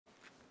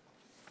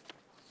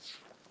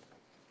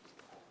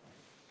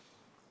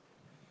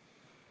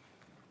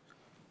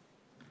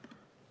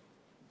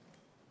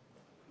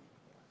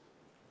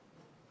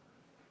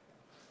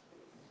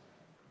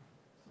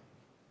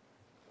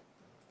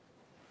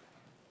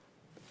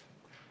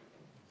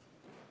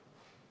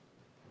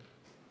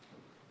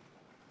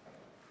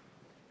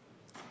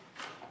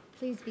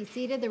Please be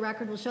seated. The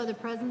record will show the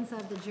presence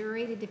of the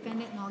jury, the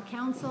defendant, and all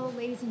counsel.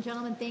 Ladies and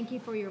gentlemen, thank you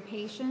for your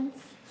patience.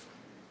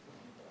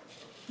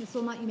 Ms.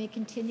 Wilmot, you may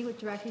continue with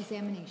direct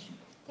examination.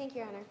 Thank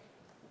you, Your Honor.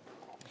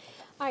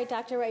 All right,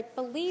 Doctor, I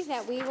believe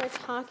that we were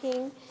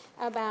talking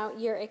about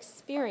your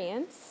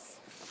experience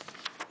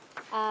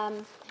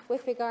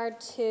with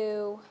regard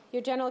to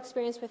your general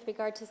experience with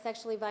regard to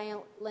sexually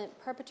violent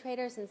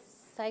perpetrators and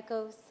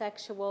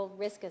psychosexual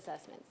risk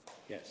assessments.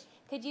 Yes.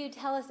 Could you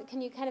tell us, can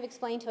you kind of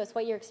explain to us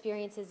what your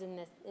experience is in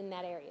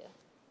that area?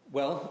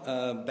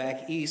 Well,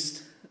 back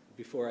east,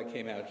 before I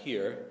came out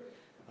here,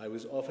 I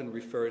was often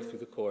referred through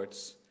the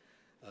courts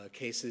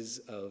cases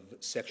of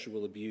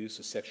sexual abuse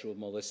or sexual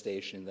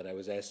molestation that I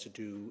was asked to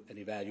do an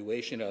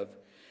evaluation of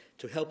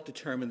to help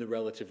determine the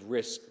relative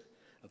risk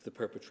of the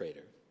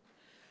perpetrator.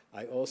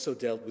 I also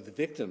dealt with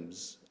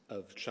victims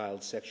of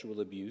child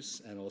sexual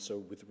abuse and also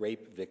with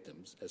rape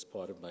victims as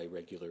part of my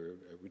regular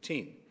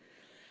routine.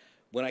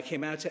 When I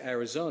came out to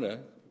Arizona,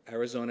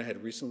 Arizona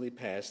had recently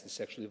passed the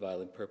sexually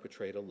violent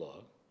perpetrator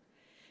law,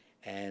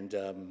 and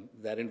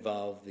that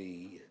involved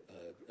a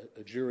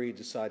jury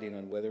deciding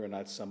on whether or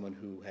not someone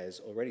who has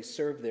already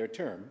served their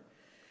term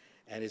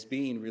and is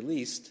being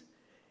released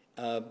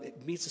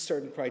it meets a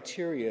certain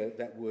criteria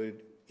that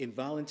would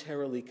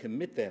involuntarily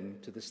commit them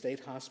to the state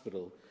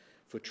hospital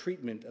for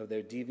treatment of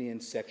their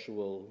deviant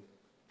sexual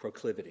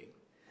proclivity,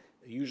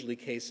 usually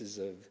cases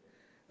of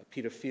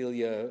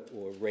pedophilia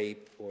or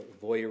rape or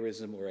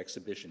voyeurism or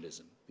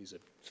exhibitionism. These are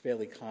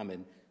fairly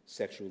common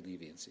sexual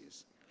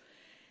deviancies.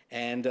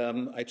 And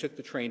I took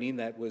the training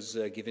that was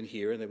given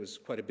here, and there was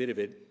quite a bit of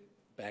it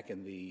back in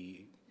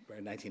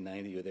around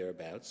 1990 or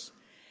thereabouts.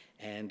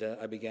 And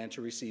I began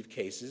to receive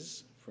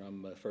cases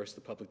from first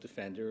the public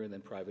defender and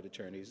then private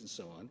attorneys and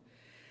so on.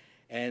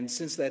 And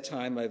since that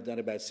time, I've done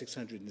about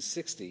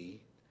 660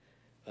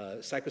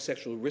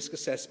 psychosexual risk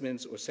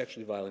assessments or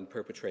sexually violent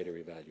perpetrator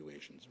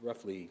evaluations,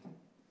 roughly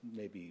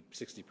maybe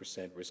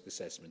 60% risk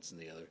assessments in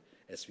the other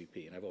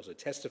SVP. And I've also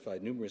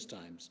testified numerous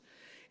times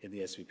in the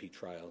SVP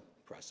trial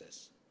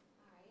process.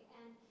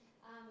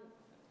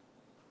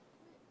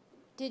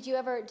 Did you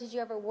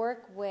ever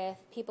work with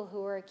people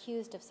who were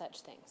accused of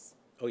such things?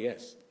 Oh,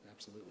 yes,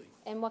 absolutely.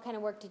 And what kind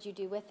of work did you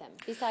do with them,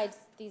 besides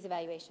these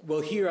evaluations?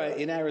 Well, here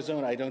in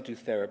Arizona, I don't do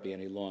therapy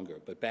any longer.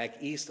 But back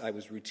east, I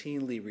was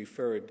routinely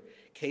referred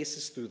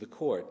cases through the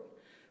court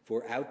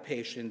for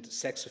outpatient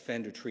sex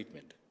offender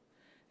treatment.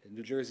 The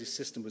New Jersey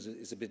system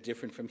is a bit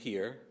different from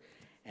here.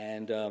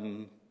 And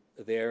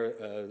there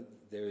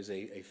is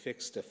a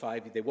fixed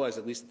there was,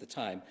 at least at the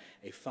time,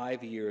 a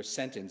 5-year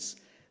sentence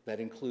that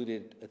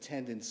included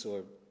attendance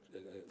or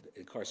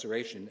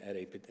incarceration at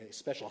a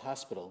special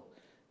hospital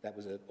that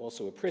was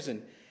also a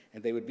prison,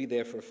 and they would be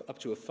there for up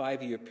to a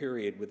 5-year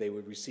period where they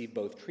would receive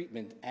both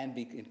treatment and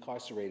be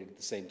incarcerated at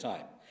the same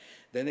time.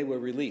 Then they were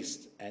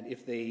released, and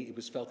if it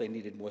was felt they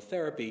needed more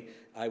therapy,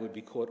 I would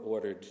be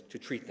court-ordered to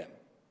treat them,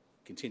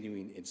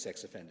 continuing in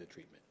sex offender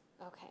treatment.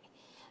 Okay.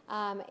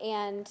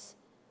 And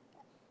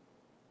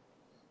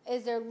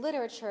is there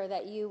literature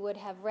that you would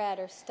have read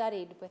or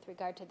studied with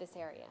regard to this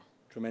area?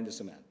 Tremendous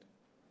amount.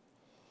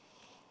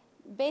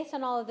 Based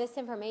on all of this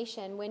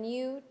information, when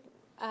you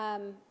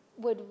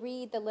would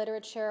read the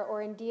literature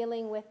or in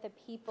dealing with the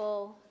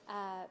people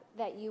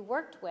that you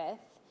worked with,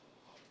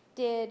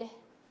 did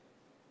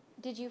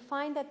you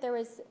find that there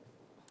was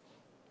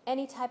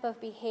any type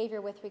of behavior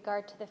with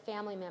regard to the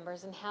family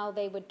members and how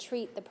they would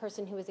treat the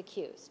person who was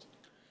accused?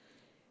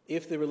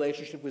 If the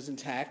relationship was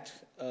intact,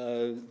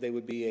 there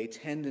would be a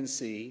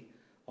tendency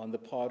on the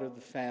part of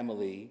the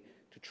family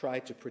to try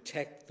to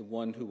protect the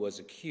one who was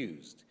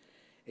accused,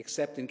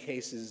 except in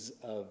cases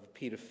of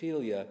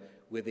pedophilia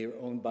where their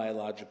own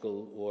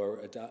biological or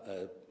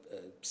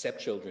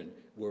stepchildren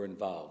were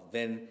involved.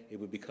 Then it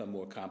would become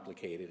more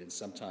complicated, and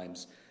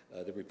sometimes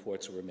the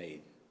reports were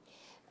made.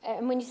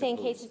 And when you say in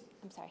cases,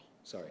 I'm sorry.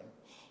 Sorry.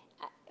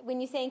 When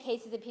you say in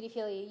cases of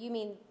pedophilia,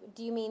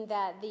 do you mean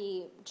that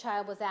the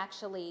child was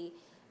actually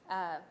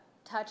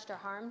touched or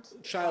harmed?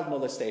 Child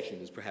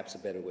molestation is perhaps a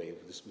better way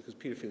of this, because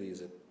pedophilia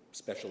is a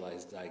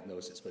specialized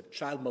diagnosis, but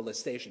child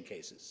molestation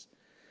cases,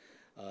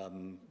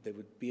 there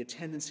would be a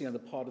tendency on the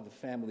part of the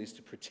families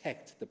to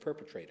protect the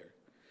perpetrator.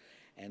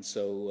 And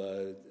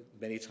so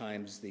many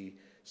times the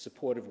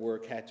supportive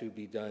work had to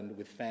be done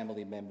with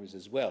family members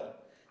as well.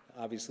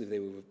 Obviously, they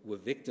were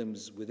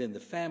victims within the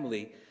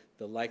family.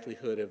 The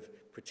likelihood of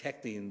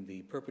protecting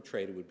the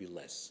perpetrator would be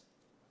less.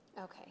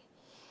 Okay.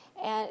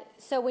 And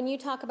so when you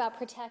talk about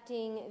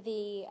protecting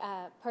the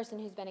person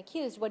who's been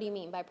accused, what do you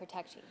mean by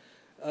protecting?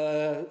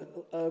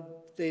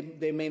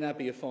 There may not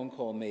be a phone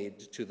call made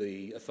to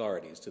the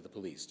authorities, to the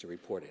police, to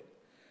report it.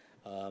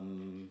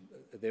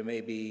 There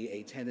may be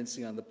a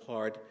tendency on the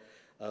part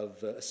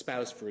of a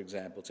spouse, for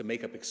example, to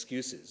make up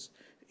excuses,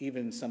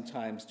 even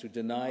sometimes to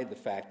deny the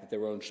fact that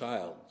their own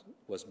child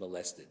was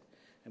molested.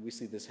 And we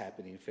see this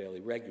happening fairly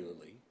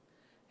regularly.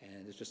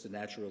 And it's just a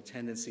natural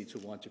tendency to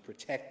want to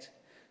protect,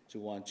 to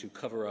want to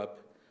cover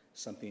up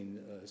something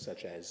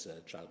such as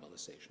child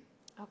molestation.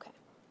 Okay.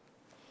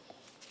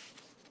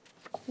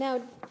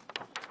 Now,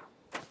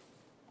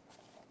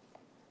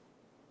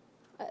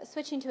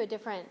 switching to a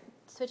different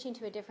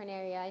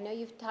area. I know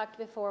you've talked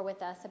before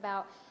with us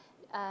about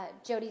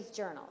Jodi's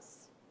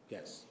journals.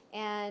 Yes.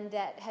 And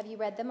have you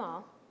read them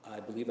all? I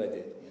believe I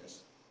did,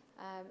 yes.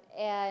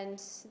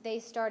 And they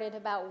started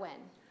about when?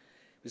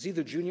 It was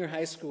either junior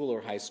high school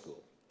or high school.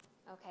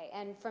 Okay,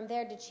 and from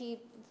there, did she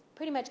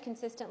pretty much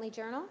consistently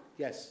journal?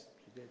 Yes,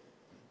 she did.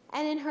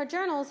 And in her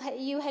journals,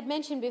 you had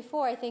mentioned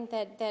before, I think,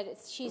 that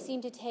she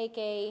seemed to take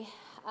a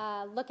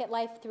look at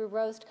life through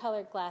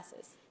rose-colored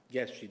glasses.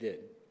 Yes, she did.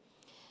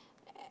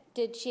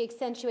 Did she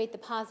accentuate the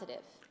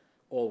positive?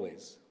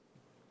 Always.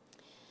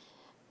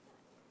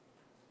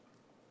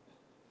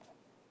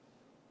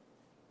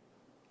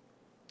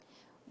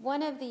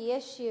 One of the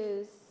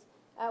issues,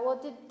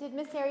 did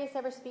Miss Arias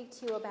ever speak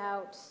to you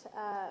about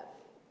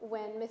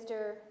when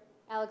Mr.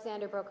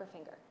 Alexander broke her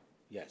finger?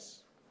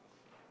 Yes.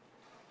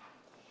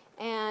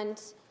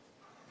 And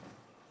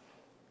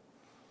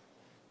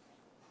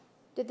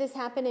did this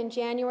happen in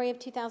January of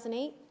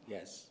 2008?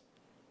 Yes.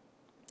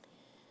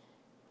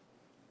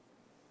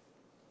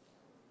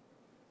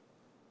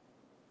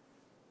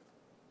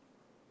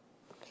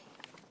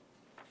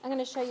 I'm going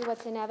to show you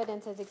what's in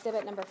evidence as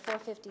exhibit number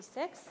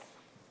 456.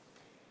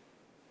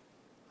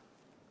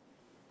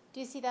 Do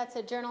you see that's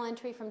a journal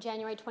entry from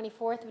January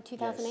 24th of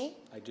 2008? Yes,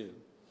 I do.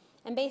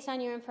 And based on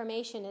your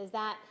information, is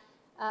that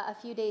a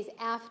few days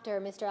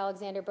after Mr.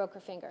 Alexander broke her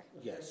finger?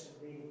 Yes.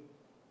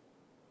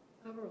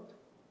 Overruled.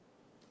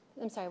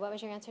 I'm sorry, what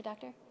was your answer,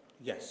 doctor?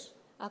 Yes.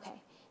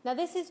 Okay. Now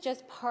this is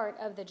just part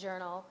of the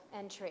journal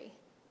entry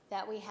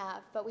that we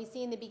have, but we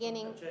see in the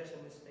beginning... Objection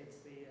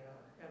misstates the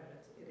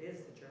evidence. It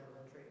is the journal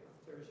entry of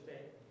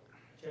Thursday,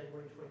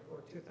 January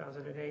 24,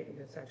 2008, and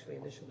it's actually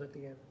initialed at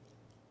the end.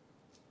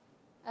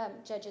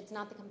 Judge, it's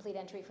not the complete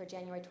entry for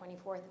January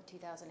 24th of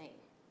 2008.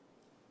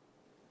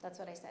 That's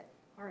what I said.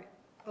 All right,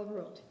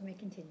 overruled. You may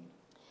continue.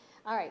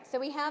 All right, so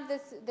we have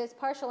this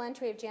partial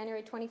entry of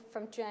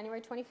from January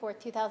 24th,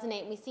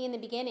 2008. And we see in the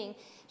beginning,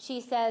 she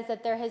says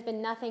that there has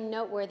been nothing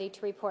noteworthy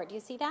to report. Do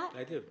you see that?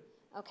 I do.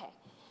 Okay.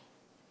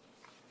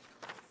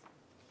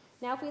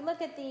 Now, if we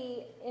look at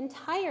the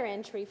entire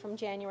entry from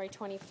January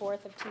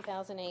 24th of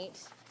 2008,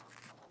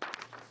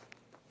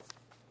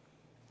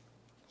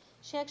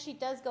 she actually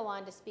does go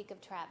on to speak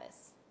of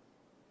Travis.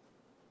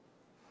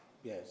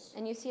 Yes.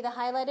 And you see the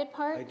highlighted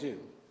part? I do.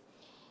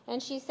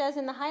 And she says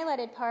in the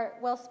highlighted part,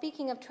 well,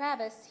 speaking of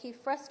Travis, he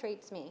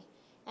frustrates me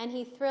and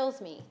he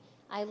thrills me.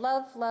 I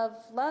love,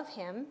 love, love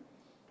him,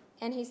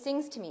 and he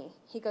sings to me.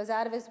 He goes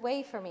out of his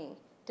way for me,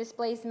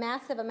 displays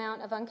massive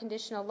amount of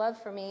unconditional love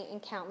for me in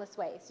countless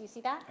ways. You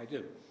see that? I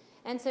do.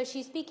 And so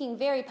she's speaking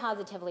very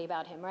positively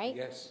about him, right?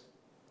 Yes.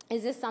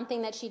 Is this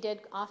something that she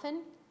did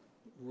often?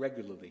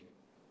 Regularly.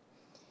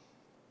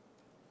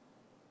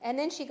 And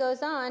then she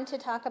goes on to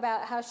talk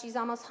about how she's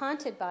almost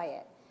haunted by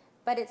it,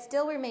 but it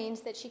still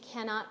remains that she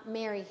cannot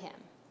marry him.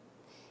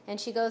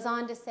 And she goes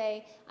on to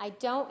say, I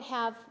don't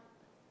have,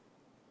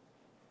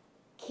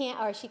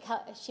 I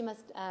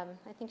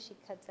think she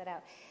cuts that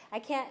out. I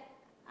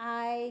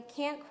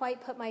can't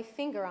quite put my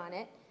finger on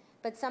it,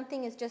 but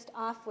something is just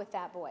off with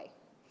that boy.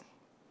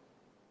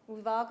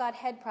 We've all got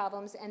head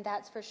problems, and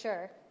that's for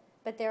sure,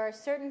 but there are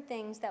certain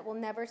things that will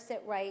never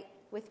sit right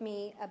with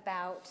me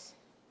about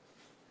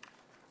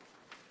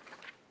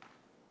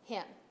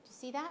him. Do you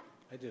see that?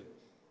 I do.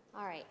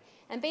 All right.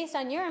 And based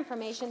on your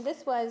information,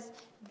 this was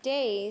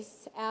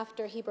days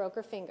after he broke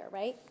her finger,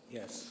 right?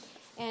 Yes.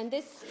 And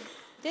this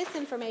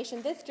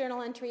information, this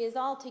journal entry is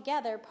all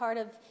together part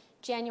of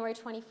January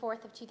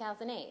 24th of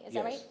 2008. Is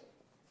that right?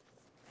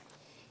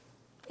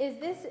 Is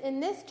this, in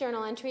this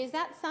journal entry, is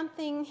that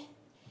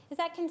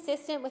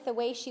consistent with the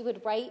way she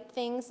would write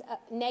things,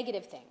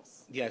 negative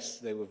things? Yes,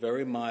 they were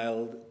very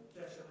mild.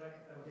 Objection,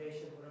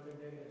 recommendation, what other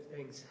negative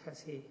things has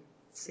he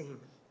seen?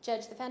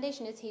 Judge, the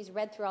foundation is he's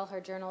read through all her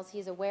journals.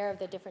 He's aware of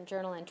the different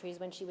journal entries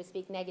when she would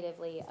speak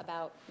negatively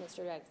about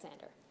Mr.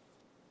 Alexander.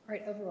 All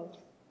right, overruled.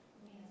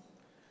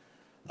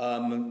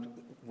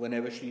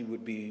 Whenever she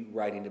would be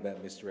writing about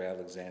Mr.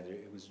 Alexander,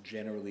 it was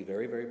generally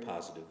very, very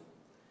positive.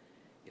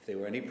 If there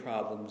were any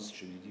problems,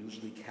 she would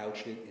usually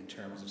couch it in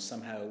terms of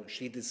somehow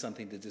she did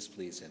something to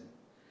displease him.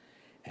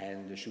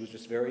 And she was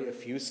just very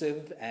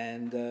effusive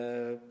and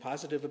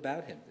positive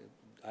about him.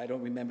 I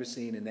don't remember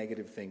seeing a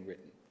negative thing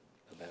written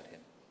about him.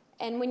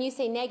 And when you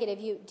say negative,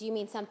 do you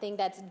mean something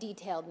that's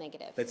detailed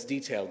negative? That's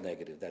detailed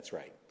negative, that's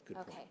right. Good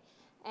point. Okay.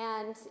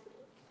 And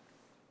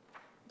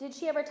did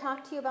she ever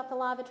talk to you about the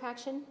law of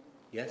attraction?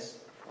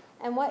 Yes.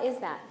 And what is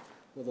that?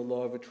 Well, the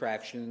law of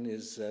attraction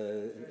is...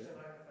 Do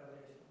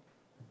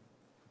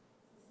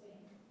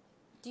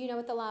you know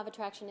what the law of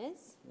attraction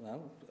is?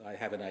 well, I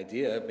have an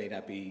idea. It may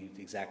not be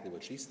exactly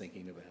what she's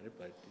thinking about it,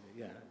 but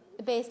yeah.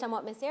 Based on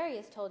what Miss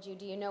Arias told you,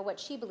 do you know what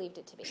she believed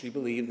it to be? She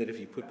believed that if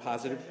you put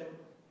positive...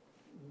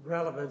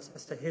 Relevance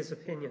as to his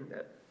opinion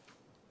that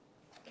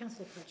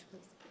Councilor Pritch,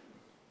 please.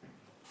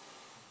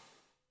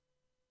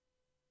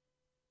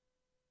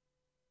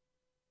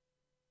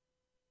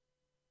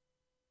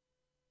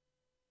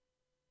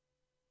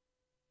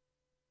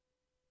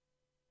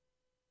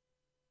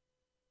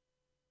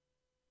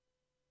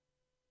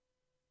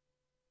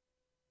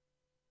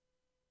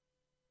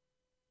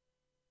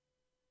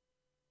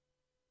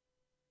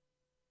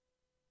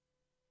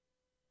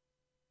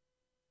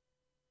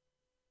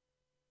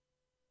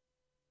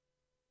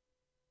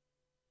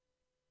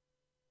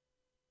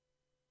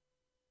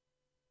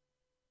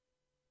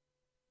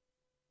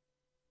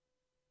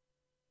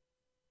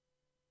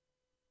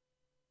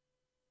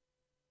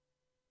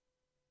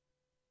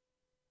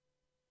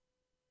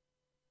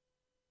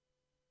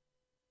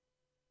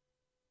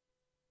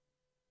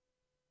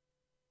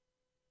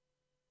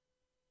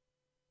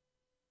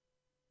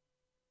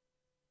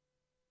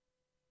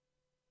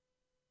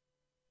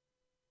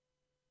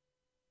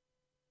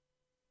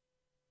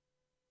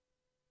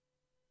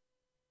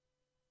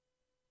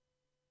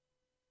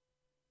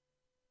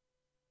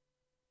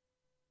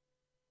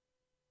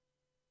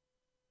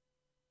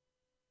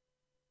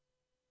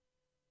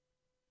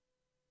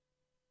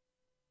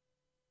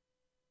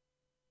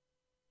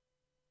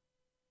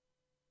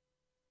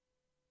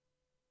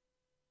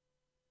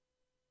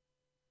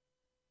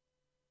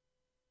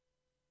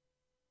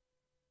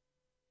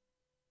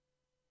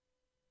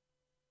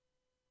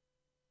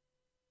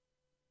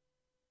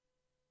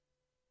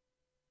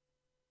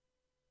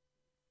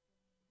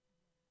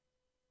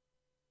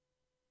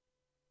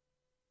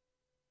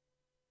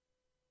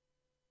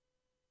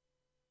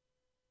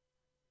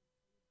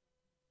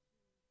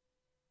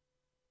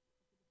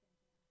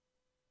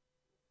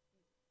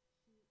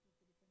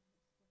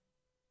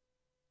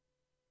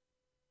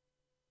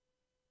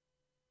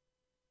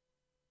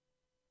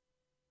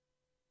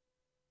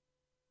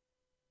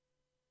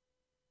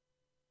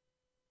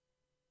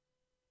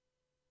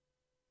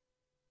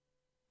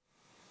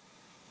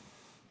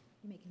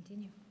 You may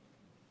continue.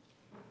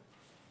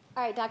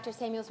 All right, Dr.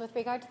 Samuels, with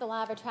regard to the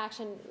law of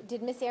attraction,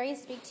 did Ms.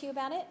 Arias speak to you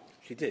about it?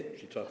 She did.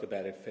 She talked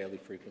about it fairly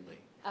frequently.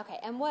 Okay,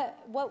 and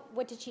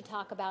what did she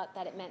talk about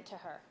that it meant to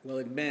her? Well,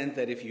 it meant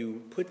that if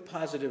you put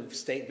positive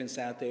statements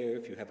out there,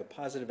 if you have a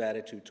positive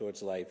attitude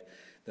towards life,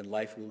 then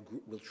life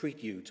will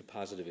treat you to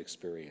positive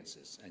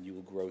experiences, and you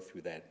will grow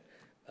through that.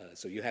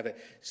 So you have to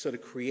sort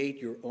of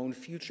create your own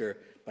future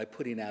by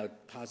putting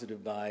out positive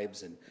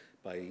vibes and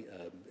by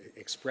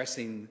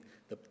expressing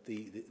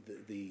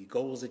the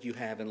goals that you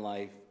have in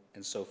life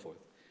and so forth.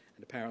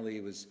 And apparently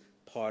it was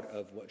part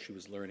of what she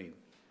was learning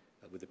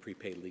with the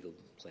prepaid legal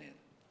plan.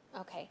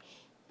 Okay,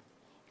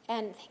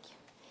 and thank you.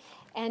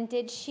 And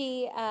did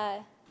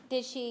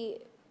she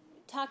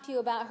talk to you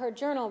about her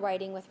journal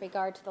writing with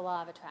regard to the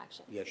law of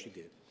attraction? Yes, she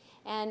did.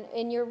 And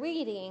in your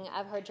reading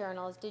of her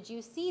journals, did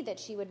you see that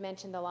she would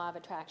mention the law of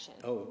attraction?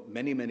 Oh,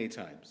 many, many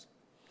times.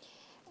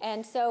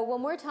 And so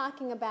when we're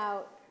talking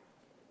about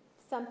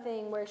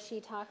something where she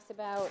talks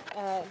about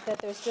that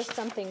there's just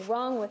something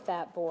wrong with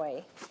that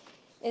boy,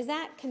 is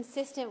that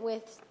consistent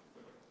with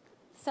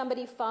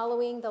somebody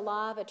following the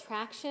law of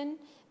attraction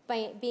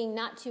by being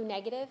not too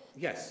negative?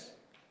 Yes.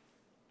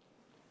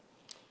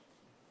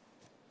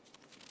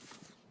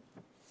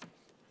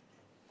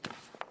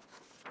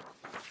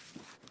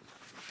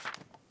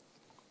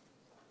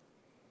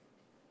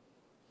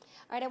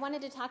 All right, I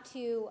wanted to talk to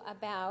you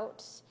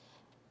about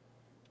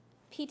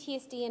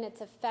PTSD and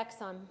its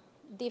effects on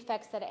the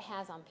effects that it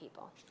has on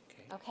people.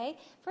 Okay?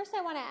 First,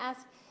 I want to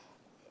ask,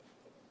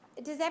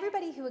 does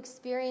everybody who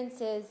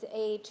experiences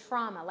a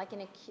trauma, like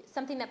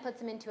something that puts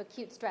them into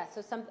acute stress,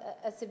 so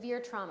a severe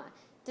trauma,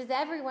 does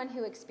everyone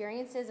who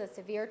experiences a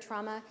severe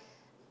trauma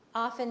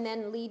often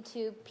then lead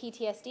to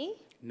PTSD?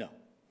 No.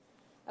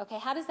 Okay,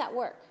 how does that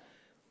work?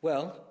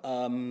 Well,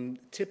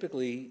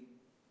 typically,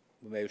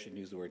 maybe I shouldn't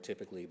use the word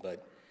typically,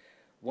 but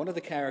one of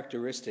the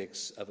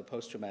characteristics of a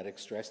post-traumatic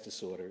stress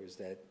disorder is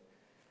that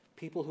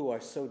people who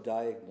are so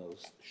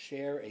diagnosed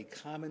share a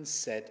common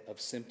set of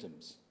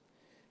symptoms.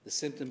 The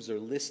symptoms are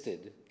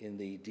listed in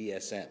the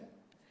DSM.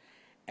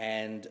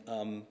 And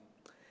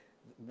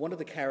one of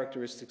the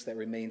characteristics that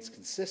remains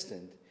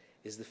consistent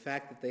is the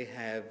fact that they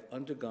have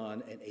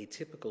undergone an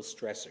atypical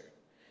stressor.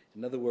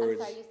 In other words,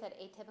 I'm sorry, you said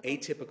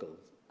atypical? Atypical.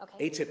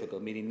 Okay.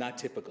 Atypical, meaning not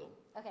typical.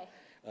 Okay.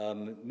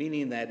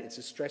 Meaning that it's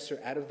a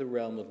stressor out of the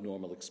realm of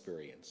normal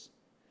experience.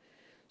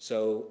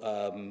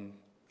 So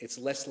it's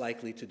less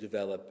likely to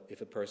develop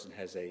if a person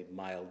has a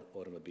mild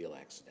automobile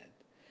accident.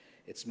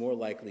 It's more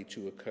likely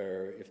to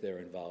occur if they're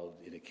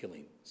involved in a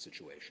killing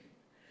situation.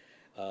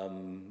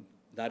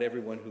 Not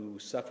everyone who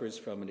suffers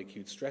from an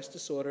acute stress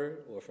disorder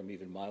or from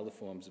even milder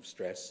forms of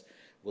stress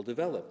will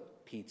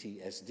develop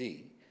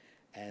PTSD,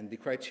 and the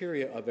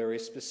criteria are very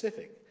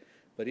specific.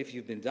 But if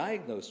you've been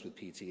diagnosed with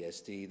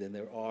PTSD, then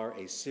there are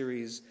a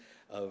series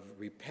of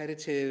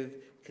repetitive,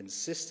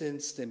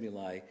 consistent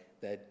stimuli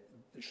that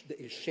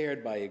is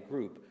shared by a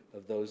group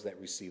of those that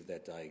receive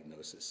that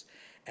diagnosis.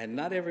 And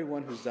not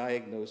everyone who's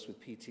diagnosed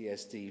with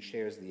PTSD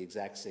shares the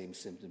exact same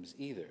symptoms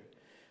either,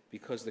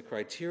 because the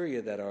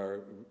criteria that are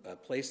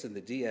placed in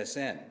the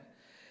DSM,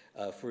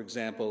 for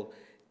example,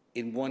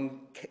 in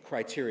one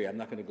criteria, I'm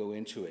not going to go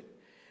into it,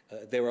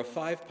 there are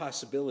 5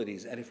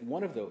 possibilities, and if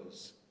one of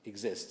those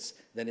exists,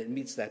 then it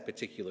meets that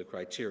particular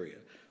criteria.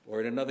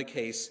 Or in another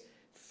case,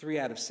 3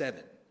 out of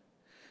 7.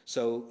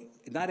 So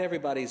not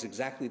everybody is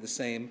exactly the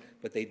same,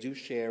 but they do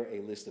share a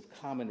list of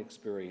common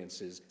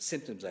experiences,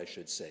 symptoms I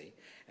should say,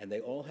 and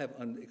they all have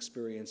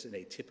experienced an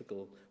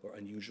atypical or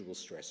unusual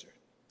stressor.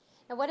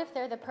 Now, what if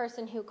they're the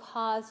person who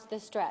caused the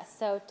stress?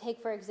 So take,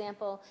 for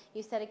example,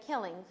 you said a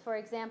killing. For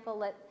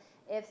example,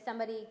 if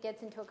somebody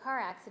gets into a car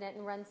accident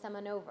and runs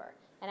someone over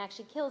and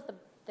actually kills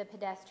the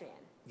pedestrian.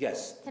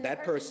 Yes, Can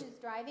that person who's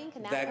driving,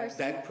 can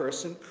that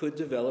person could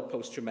develop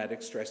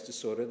post-traumatic stress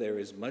disorder. There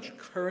is much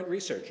current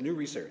research, new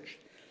research,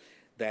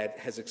 that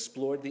has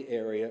explored the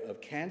area of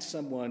can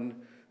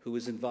someone who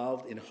is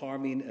involved in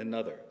harming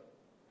another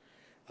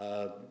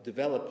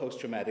develop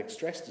post-traumatic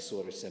stress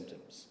disorder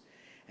symptoms.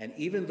 And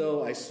even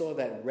though I saw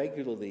that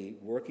regularly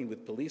working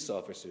with police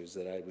officers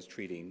that I was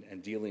treating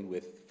and dealing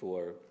with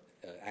for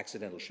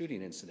accidental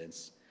shooting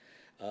incidents,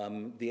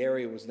 the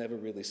area was never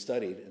really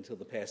studied until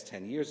the past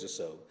 10 years or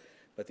so.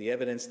 But the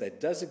evidence that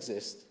does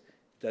exist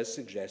does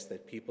suggest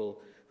that people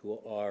who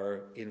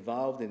are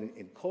involved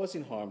in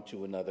causing harm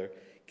to another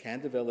can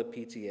develop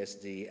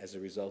PTSD as a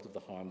result of the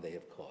harm they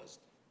have caused.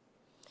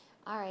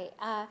 All right.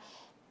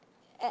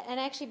 And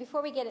actually,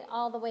 before we get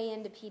all the way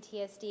into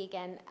PTSD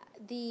again,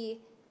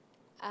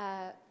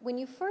 when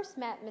you first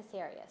met Ms.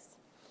 Arias,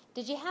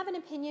 did you have an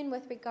opinion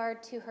with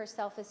regard to her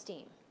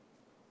self-esteem?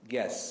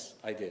 Yes,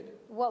 I did.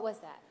 What was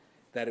that?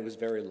 That it was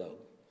very low.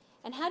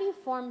 And how do you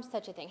form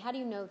such a thing? How do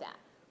you know that?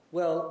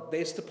 Well,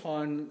 based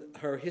upon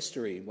her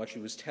history, what she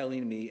was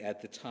telling me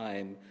at the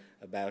time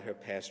about her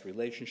past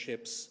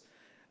relationships,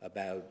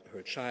 about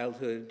her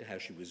childhood, how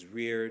she was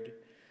reared,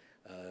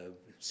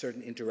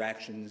 certain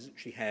interactions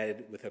she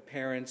had with her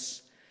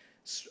parents,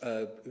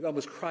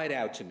 almost cried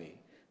out to me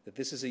that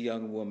this is a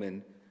young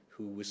woman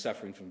who was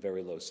suffering from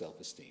very low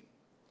self-esteem.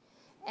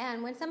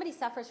 And when somebody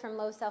suffers from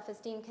low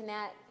self-esteem, can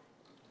that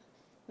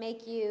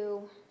make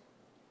you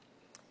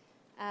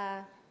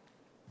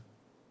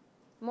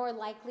more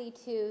likely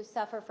to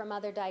suffer from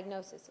other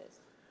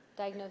diagnoses?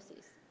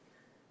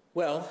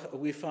 Well,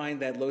 we find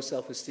that low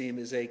self-esteem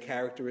is a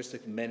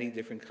characteristic of many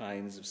different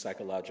kinds of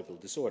psychological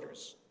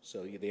disorders.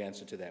 So the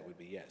answer to that would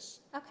be yes.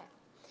 Okay.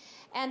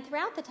 And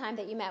throughout the time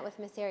that you met with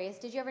Miss Arias,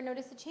 did you ever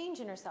notice a change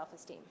in her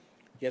self-esteem?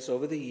 Yes,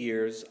 over the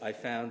years, I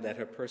found that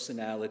her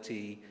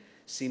personality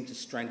seemed to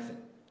strengthen.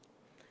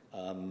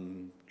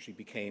 She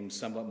became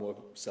somewhat more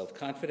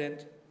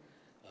self-confident,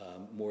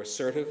 more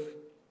assertive.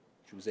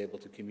 She was able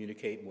to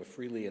communicate more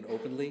freely and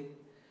openly,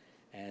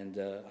 and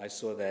I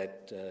saw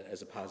that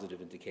as a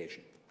positive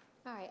indication.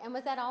 All right, and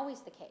was that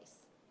always the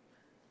case?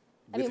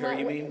 With her,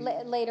 you mean?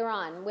 Later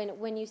on,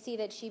 when you see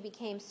that she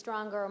became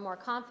stronger or more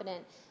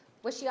confident,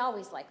 was she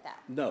always like that?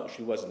 No,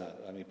 she was not.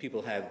 I mean,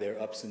 people have their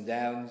ups and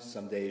downs.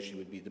 Some days she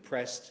would be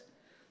depressed.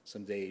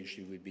 Some days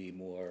she would be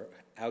more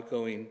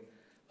outgoing.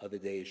 Other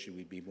days she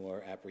would be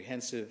more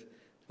apprehensive.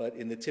 But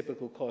in the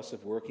typical course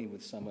of working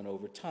with someone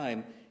over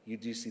time, you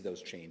do see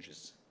those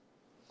changes.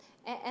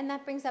 And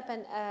that brings up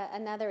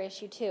another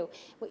issue, too.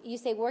 You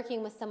say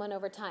working with someone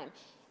over time.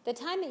 The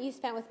time that you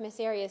spent with Miss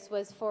Arias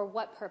was for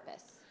what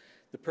purpose?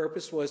 The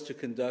purpose was to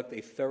conduct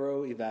a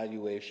thorough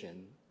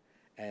evaluation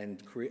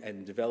and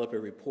develop a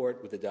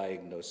report with a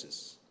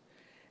diagnosis.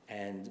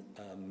 And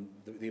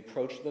the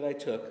approach that I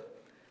took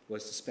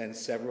was to spend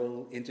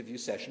several interview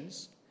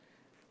sessions,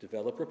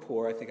 develop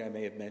rapport. I think I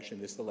may have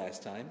mentioned this the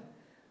last time.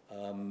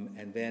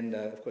 And then,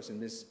 of course, in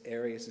Ms.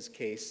 Arias'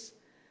 case,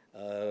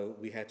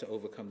 we had to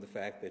overcome the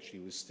fact that she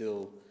was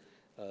still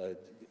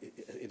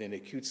in an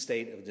acute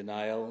state of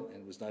denial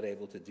and was not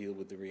able to deal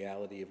with the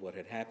reality of what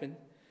had happened.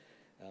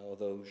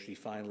 Although she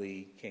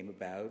finally came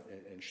about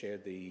and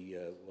shared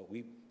what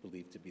we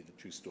believe to be the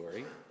true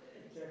story.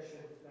 Objection,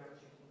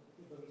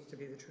 he believes to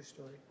be the true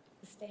story.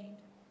 Sustained.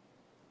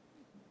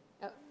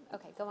 Oh,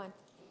 okay, go on.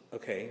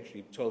 Okay,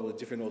 she told a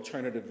different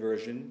alternative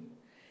version.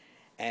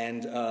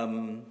 And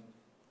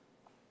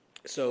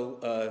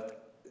so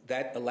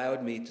that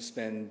allowed me to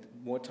spend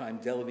more time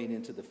delving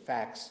into the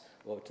facts,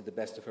 or to the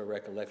best of her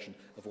recollection,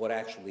 of what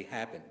actually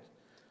happened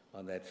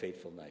on that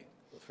fateful night.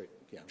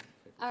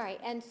 All right,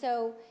 and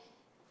so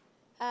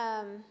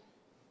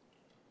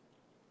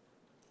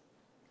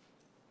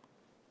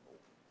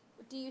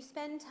do you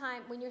spend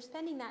time, when you're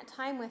spending that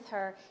time with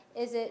her,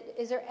 is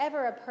there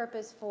ever a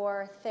purpose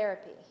for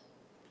therapy?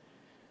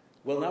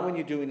 Well, not when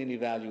you're doing an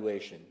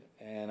evaluation.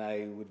 And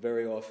I would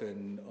very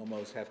often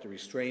almost have to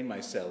restrain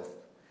myself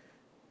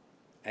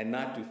and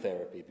not do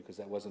therapy because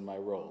that wasn't my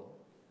role.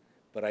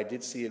 But I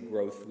did see a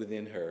growth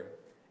within her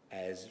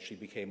as she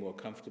became more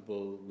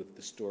comfortable with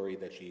the story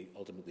that she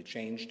ultimately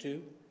changed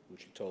to,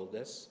 which she told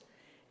us.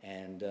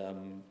 And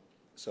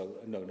so,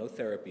 no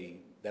therapy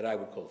that I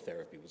would call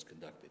therapy was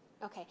conducted.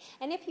 Okay.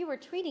 And if you were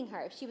treating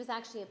her, if she was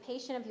actually a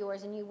patient of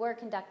yours and you were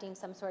conducting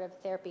some sort of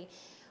therapy,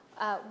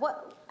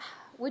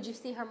 would you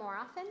see her more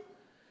often?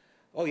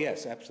 Oh,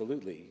 yes,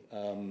 absolutely.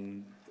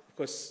 Of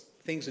course,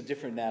 things are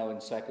different now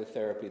in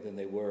psychotherapy than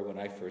they were when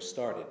I first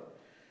started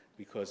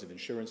because of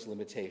insurance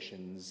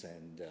limitations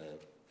and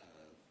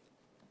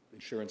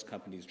insurance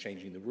companies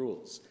changing the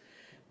rules.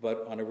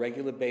 But on a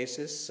regular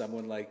basis,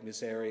 someone like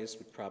Ms. Arias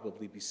would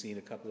probably be seen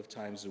a couple of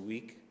times a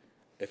week,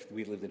 if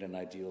we lived in an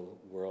ideal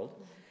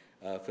world,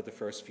 for the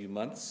first few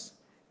months,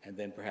 and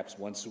then perhaps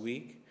once a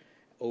week.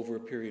 Over a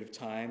period of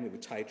time, it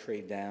would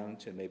titrate down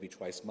to maybe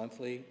twice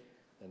monthly,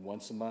 then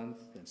once a month,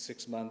 then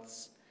 6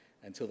 months,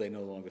 until they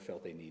no longer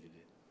felt they needed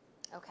it.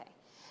 Okay.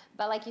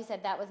 But like you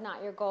said, that was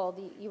not your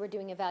goal. You were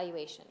doing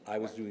evaluation. I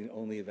was doing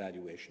only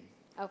evaluation.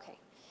 Okay.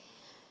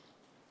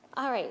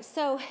 All right.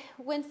 So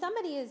when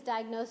somebody is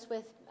diagnosed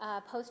with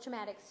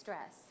post-traumatic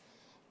stress,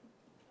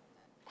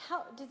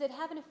 how does it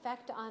have an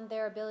effect on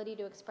their ability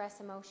to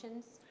express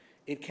emotions?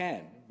 It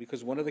can,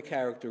 because one of the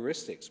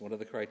characteristics, one of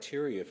the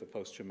criteria for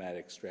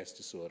post-traumatic stress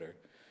disorder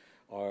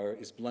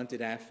is blunted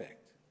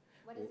affect.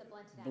 What is a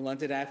blunted affect?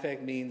 Blunted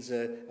affect means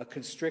a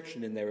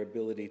constriction in their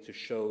ability to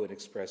show and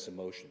express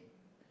emotion.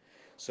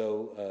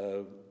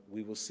 So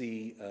we will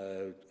see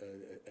an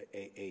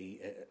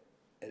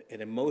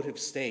emotive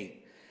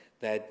state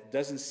that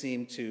doesn't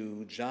seem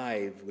to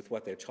jive with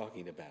what they're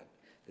talking about.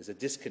 There's a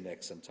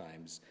disconnect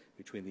sometimes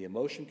between the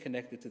emotion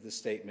connected to the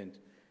statement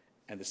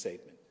and the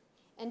statement.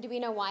 And do we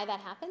know why that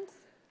happens?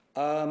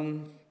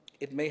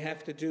 It may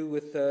have to do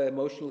with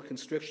emotional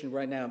constriction.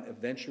 Right now, I'm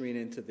venturing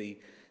into the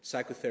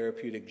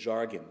psychotherapeutic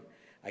jargon.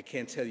 I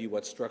can't tell you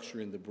what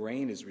structure in the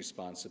brain is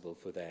responsible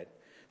for that,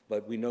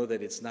 but we know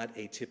that it's not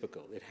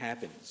atypical. It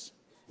happens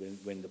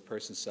when the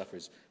person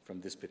suffers from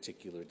this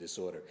particular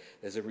disorder.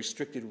 There's a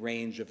restricted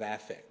range of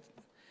affect.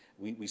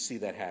 We see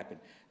that happen.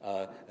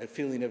 A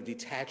feeling of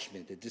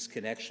detachment, a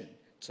disconnection,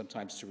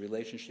 sometimes to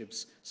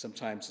relationships,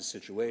 sometimes to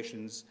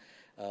situations.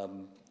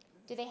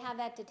 Do they have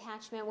that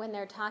detachment when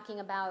they're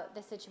talking about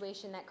the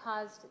situation that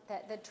caused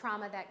the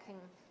trauma that can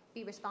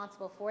be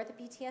responsible for the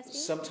PTSD?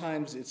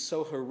 Sometimes it's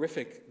so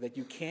horrific that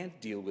you can't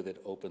deal with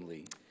it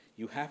openly.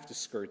 You have to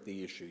skirt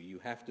the issue. You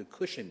have to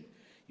cushion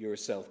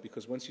yourself,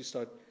 because once you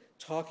start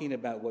talking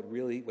about what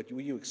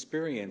you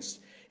experienced,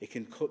 it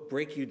can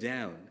break you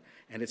down,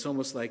 and it's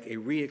almost like a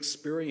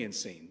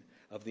re-experiencing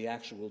of the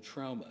actual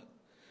trauma.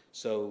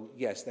 So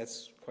yes,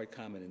 that's quite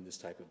common in this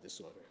type of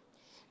disorder.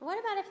 What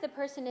about if the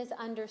person is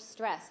under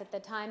stress at the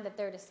time that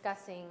they're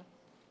discussing,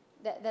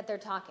 that they're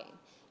talking?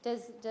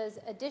 Does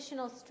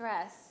additional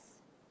stress,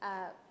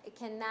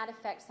 can that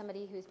affect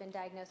somebody who's been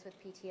diagnosed with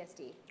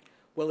PTSD?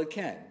 Well, it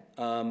can.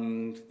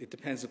 It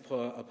depends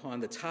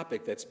upon the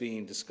topic that's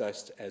being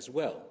discussed as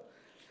well.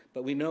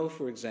 But we know,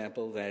 for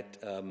example, that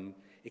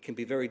it can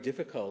be very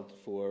difficult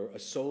for a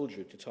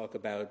soldier to talk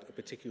about a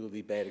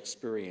particularly bad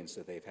experience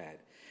that they've had.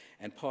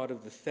 And part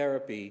of the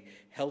therapy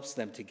helps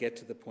them to get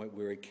to the point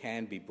where it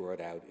can be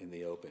brought out in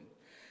the open.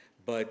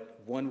 But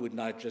one would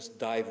not just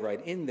dive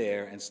right in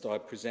there and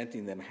start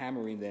presenting them,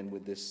 hammering them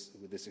with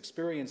this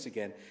experience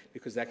again,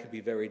 because that could be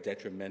very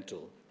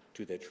detrimental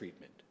to their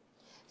treatment.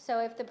 So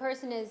if the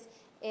person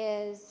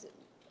is,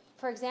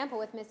 for example,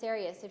 with Ms.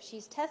 Arias, if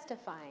she's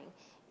testifying,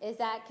 is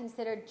that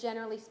considered,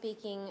 generally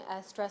speaking,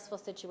 a stressful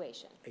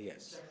situation?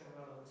 Yes. Sexual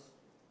violence,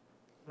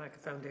 lack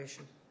of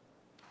foundation.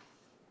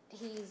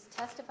 He's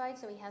testified,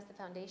 so he has the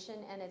foundation,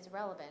 and it's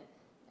relevant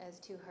as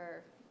to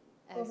her.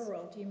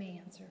 Overruled, you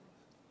may answer.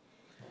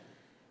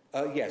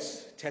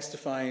 Yes,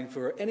 testifying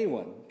for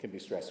anyone can be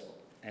stressful.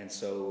 And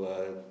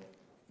so,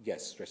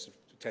 yes,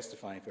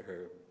 testifying for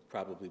her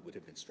probably would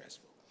have been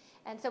stressful.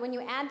 And so when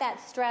you add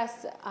that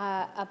stress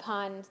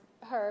upon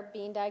her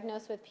being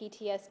diagnosed with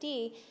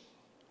PTSD,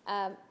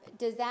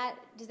 does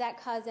that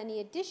cause any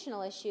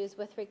additional issues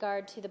with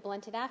regard to the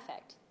blunted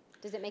affect?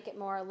 Does it make it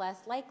more or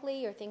less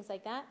likely or things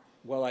like that?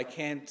 Well, I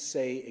can't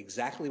say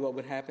exactly what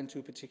would happen to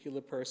a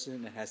particular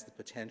person. It has the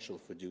potential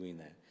for doing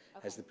that.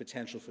 It has the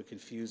potential for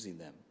confusing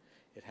them.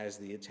 It has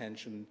the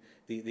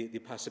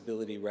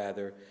possibility,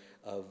 rather,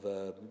 of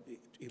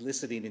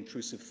eliciting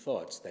intrusive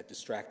thoughts that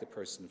distract the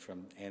person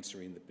from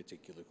answering the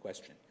particular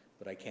question.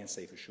 But I can't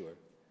say for sure.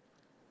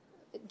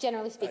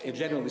 Generally speaking.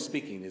 Generally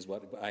speaking is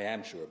what I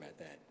am sure about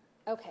that.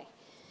 Okay.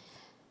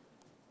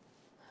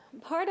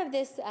 Part of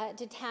this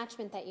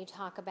detachment that you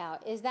talk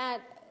about, is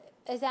that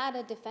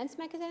a defense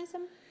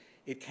mechanism?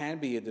 It can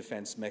be a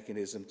defense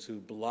mechanism to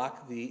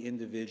block the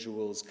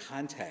individual's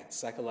contact,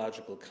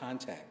 psychological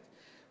contact,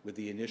 with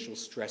the initial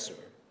stressor.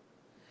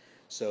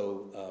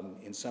 So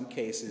in some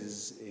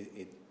cases,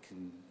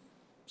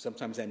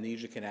 sometimes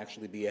amnesia can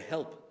actually be a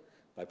help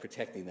by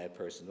protecting that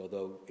person,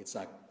 although it's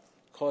not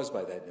caused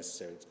by that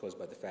necessarily. It's caused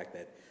by the fact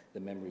that the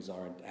memories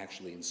aren't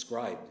actually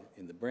inscribed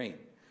in the brain.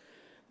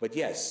 But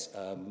yes,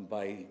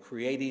 by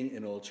creating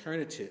an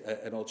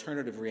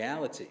alternative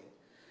reality,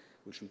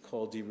 which we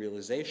call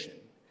derealization,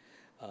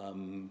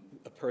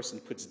 a person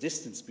puts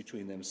distance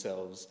between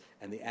themselves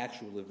and the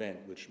actual event,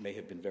 which may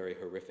have been very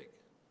horrific.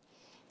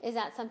 Is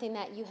that something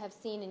that you have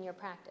seen in your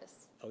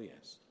practice? Oh,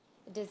 yes.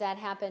 Does that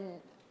happen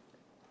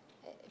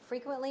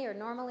frequently or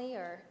normally,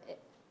 or?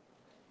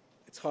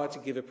 It's hard to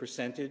give a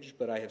percentage,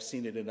 but I have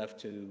seen it enough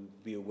to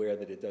be aware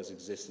that it does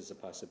exist as a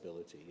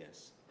possibility,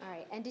 yes. All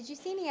right. And did you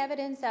see any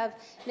evidence of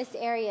Ms.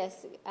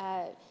 Arias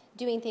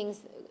doing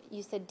things,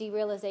 you said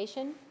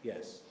derealization?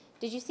 Yes.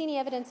 Did you see any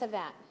evidence of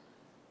that?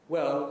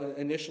 Well,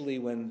 initially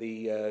when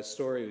the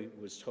story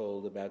was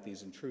told about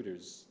these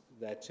intruders,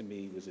 that to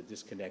me was a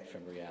disconnect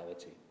from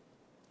reality.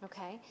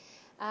 Okay.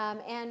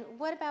 And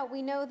what about,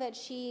 we know that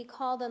she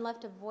called and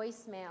left a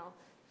voicemail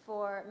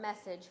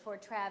message for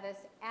Travis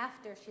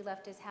after she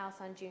left his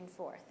house on June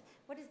 4th.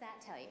 What does that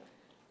tell you?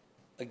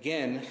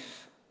 Again,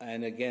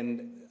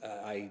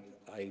 I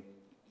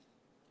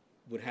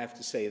would have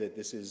to say that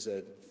this is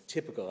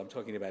typical. I'm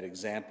talking about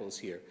examples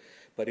here.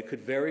 But it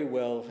could very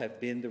well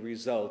have been the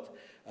result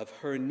of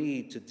her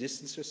need to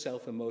distance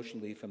herself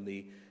emotionally from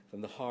the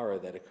horror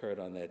that occurred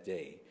on that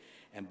day.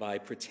 And by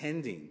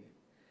pretending,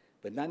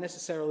 but not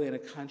necessarily on a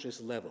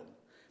conscious level,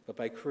 but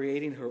by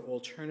creating her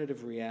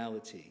alternative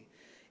reality,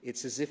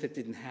 it's as if it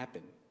didn't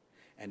happen,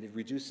 and it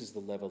reduces the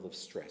level of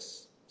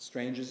stress.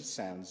 Strange as it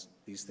sounds,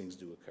 these things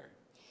do occur.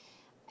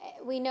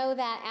 We know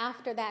that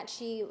after that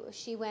she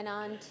went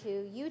on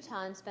to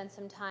Utah and spent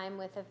some time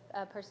with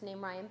a person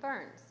named Ryan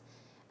Burns.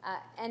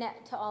 And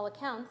to all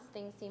accounts,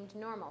 things seemed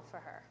normal for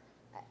her.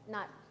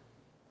 Not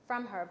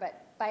from her,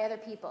 but by other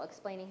people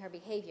explaining her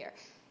behavior.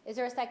 Is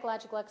there a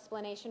psychological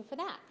explanation for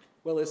that?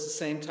 Well, it's the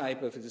same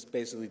type of, it's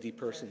basically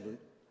depersonalization.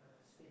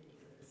 Speaking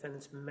to the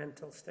defendant's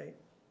mental state.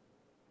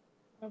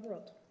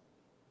 Overruled.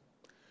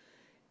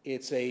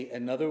 It's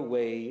another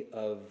way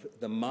of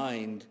the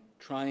mind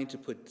trying to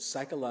put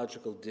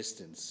psychological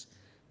distance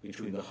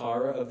between the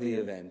horror of the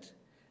event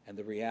and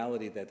the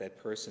reality that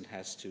that person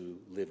has to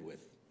live with.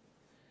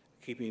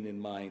 Keeping in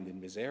mind, in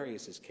Ms.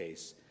 Arias'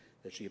 case,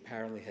 that she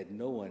apparently had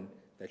no one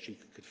that she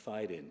could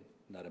confide in.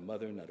 Not a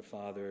mother, not a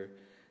father,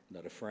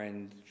 not a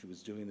friend. She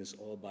was doing this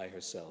all by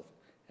herself,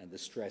 and the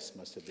stress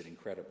must have been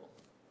incredible.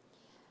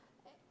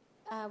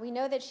 We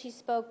know that she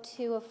spoke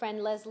to a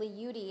friend, Leslie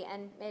Udy,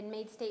 and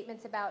made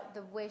statements about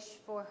the wish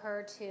for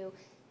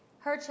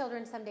her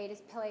children someday to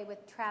play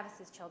with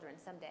Travis's children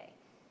someday.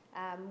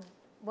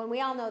 When we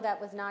all know that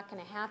was not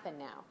going to happen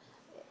now.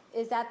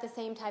 Is that the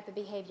same type of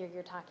behavior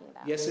you're talking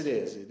about? Yes, it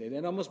is.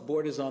 It almost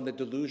borders on the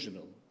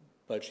delusional,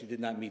 but she did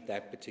not meet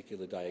that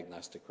particular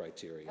diagnostic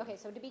criteria. Okay,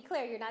 so to be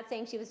clear, you're not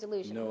saying she was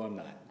delusional? No, I'm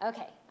not.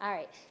 Okay, all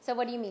right. So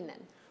what do you mean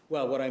then?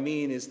 Well, what I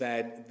mean is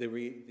that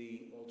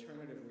the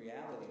alternative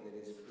reality that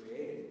is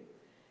created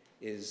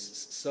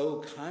is so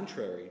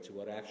contrary to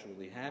what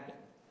actually happened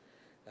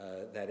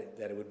that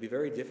it would be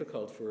very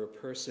difficult for a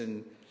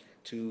person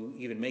to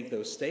even make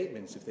those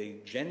statements if they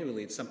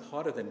genuinely, some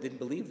part of them didn't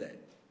believe that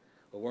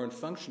or weren't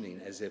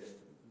functioning as if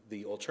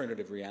the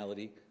alternative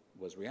reality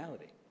was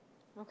reality.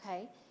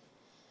 Okay.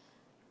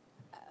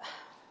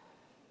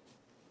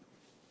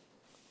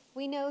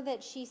 We know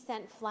that she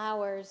sent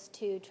flowers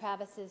to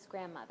Travis's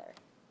grandmother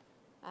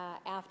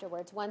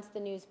afterwards, once the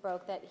news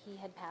broke that he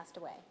had passed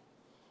away.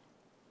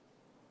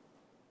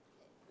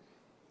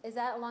 Is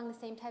that along the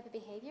same type of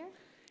behavior?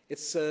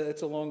 It's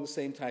along the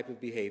same type of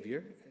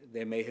behavior.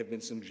 There may have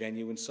been some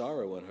genuine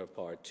sorrow on her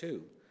part,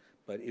 too,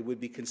 but it would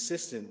be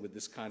consistent with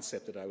this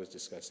concept that I was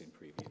discussing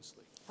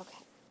previously.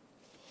 Okay.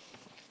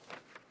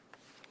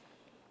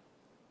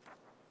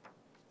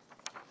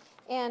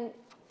 And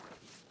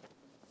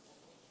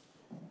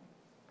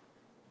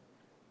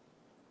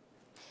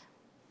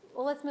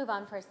well, let's move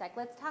on for a sec.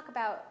 Let's talk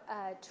about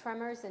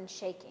tremors and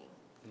shaking,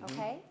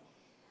 okay?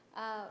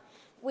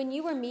 When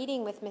you were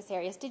meeting with Miss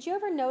Arias, did you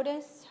ever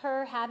notice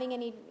her having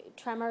any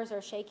tremors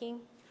or shaking?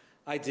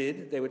 I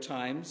did. There were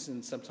times,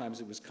 and sometimes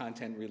it was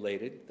content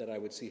related, that I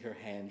would see her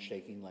hand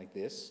shaking like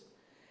this.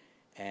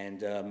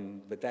 And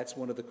but that's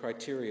one of the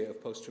criteria of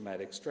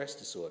post-traumatic stress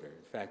disorder.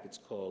 In fact, it's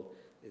called,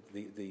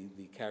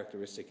 the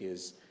characteristic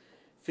is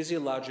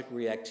physiologic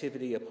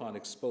reactivity upon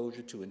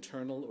exposure to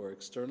internal or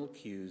external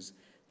cues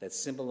that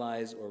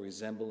symbolize or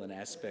resemble an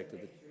aspect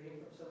of the... He's reading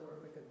from somewhere,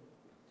 if we can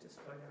just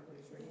find out what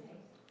he's reading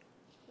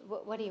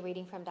from. What are you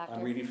reading from, Doctor?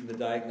 I'm reading from the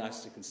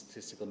Diagnostic and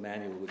Statistical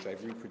Manual, which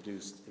I've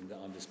reproduced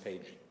on this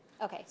page.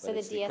 Okay, so But the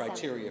it's the DSM.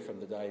 criteria from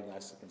the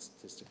Diagnostic and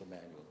Statistical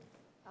Manual.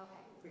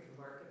 Okay. We can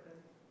mark it then,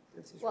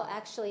 since he's Well, reading.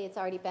 actually, it's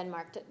already been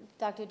marked.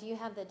 Doctor, do you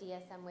have the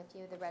DSM with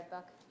you, the red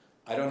book?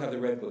 I don't have the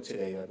red book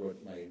today. I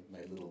brought my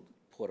little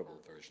portable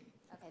version.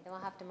 Okay, then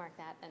we'll have to mark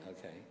that then.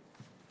 Okay.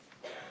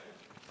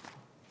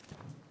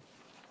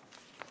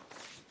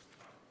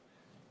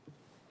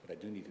 But I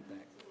do need it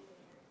back.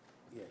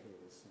 Yeah, here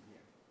it is.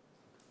 Here.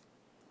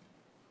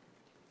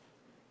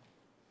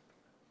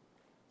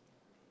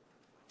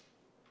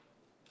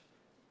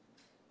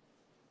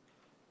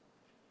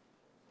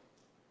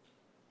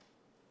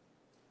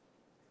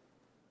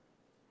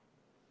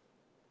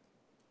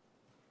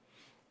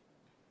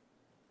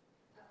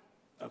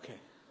 Okay.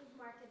 We've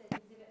marked it as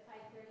Exhibit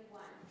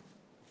 531.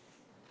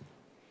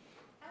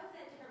 How is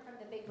that different from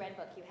the big red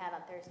book you had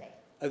on Thursday?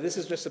 This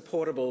is just a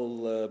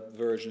portable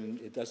version.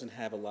 It doesn't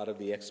have a lot of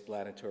the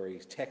explanatory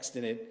text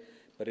in it,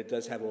 but it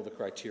does have all the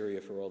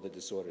criteria for all the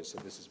disorders. So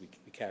this is, we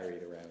carry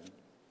it around.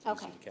 It's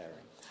Okay. easy to carry.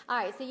 All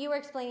right, so you were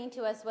explaining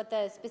to us what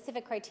the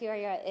specific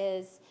criteria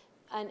is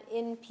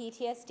in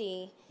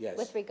PTSD Yes.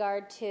 with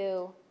regard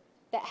to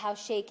how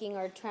shaking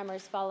or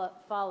tremors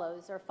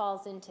follows or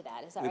falls into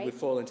that. Is that It right? would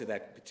fall into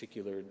that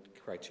particular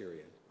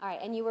criteria. All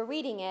right, and you were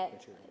reading it.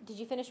 Criteria. Did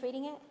you finish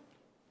reading it?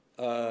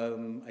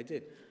 I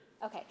did.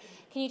 Okay.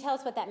 Can you tell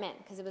us what that meant?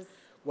 Because it was...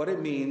 What it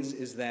means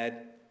is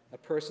that a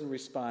person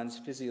responds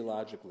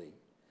physiologically.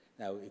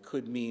 Now, it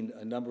could mean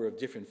a number of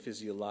different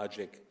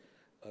physiologic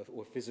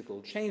or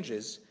physical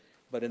changes,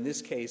 but in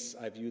this case,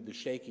 I viewed the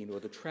shaking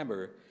or the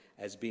tremor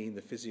as being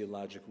the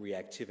physiologic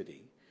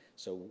reactivity.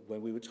 So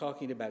when we were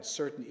talking about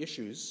certain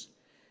issues,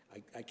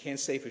 I can't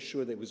say for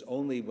sure that it was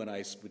only when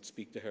I would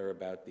speak to her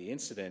about the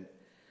incident,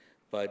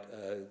 but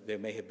there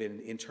may have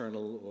been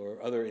internal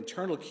or other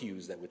internal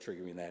cues that were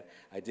triggering that.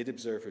 I did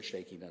observe her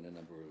shaking on a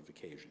number of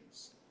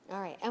occasions. All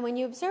right. And when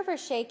you observe her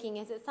shaking,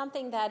 is it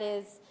something that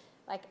is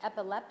like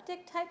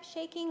epileptic type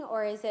shaking,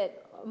 or is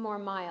it more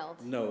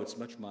mild? No, it's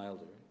much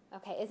milder.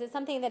 Okay. Is it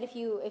something that if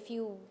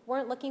you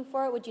weren't looking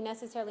for it, would you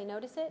necessarily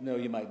notice it? No,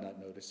 you might not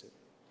notice it.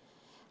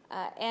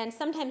 And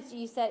sometimes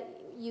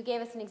you gave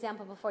us an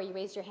example before you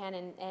raised your hand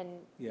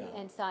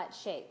and saw it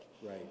shake.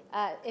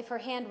 Right. If her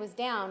hand was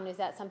down, is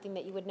that something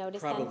that you would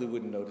notice Probably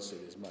wouldn't notice it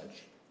as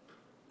much.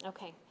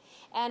 Okay.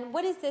 And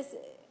what is this?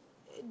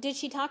 Did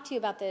she talk to you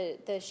about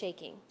the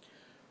shaking?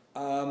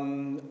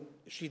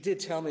 She did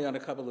tell me on a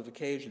couple of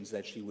occasions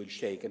that she would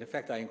shake. And in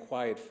fact, I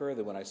inquired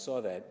further when I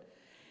saw that.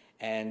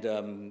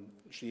 And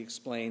she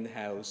explained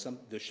how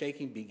the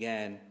shaking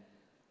began,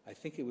 I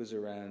think it was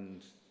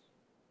around,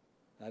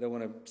 I don't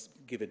want to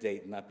give a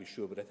date and not be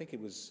sure, but I think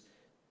it was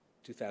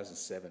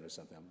 2007 or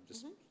something. I'm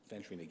just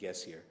venturing a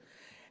guess here.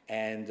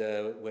 And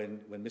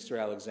when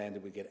Mr. Alexander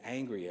would get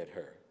angry at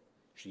her,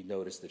 she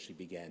noticed that she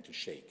began to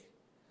shake.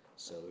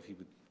 So if he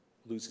would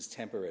lose his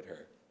temper at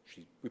her,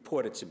 she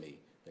reported to me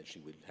that she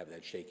would have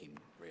that shaking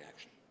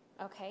reaction.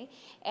 Okay.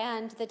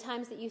 And the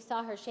times that you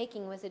saw her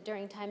shaking, was it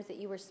during times that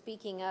you were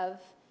speaking of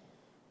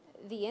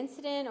the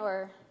incident,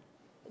 or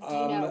do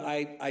you know?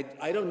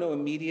 I don't know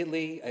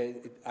immediately.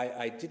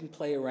 I didn't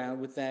play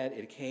around with that.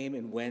 It came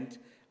and went.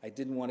 I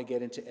didn't want to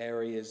get into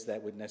areas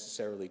that would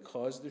necessarily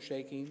cause the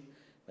shaking.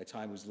 My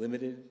time was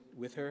limited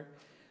with her.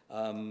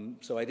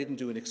 So I didn't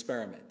do an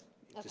experiment,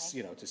 to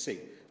see.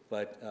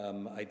 But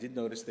I did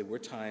notice there were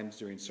times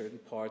during certain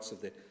parts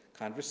of the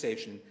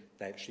conversation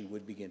that she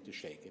would begin to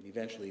shake. And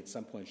eventually, at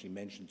some point, she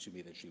mentioned to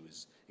me that she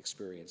was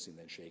experiencing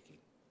that shaking.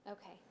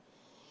 Okay.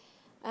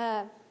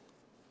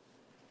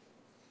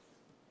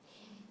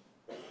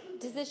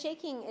 Does the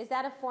shaking, is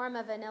that a form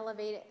of an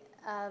elevated,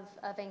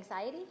 of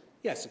anxiety?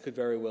 Yes, it could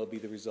very well be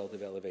the result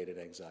of elevated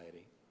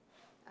anxiety.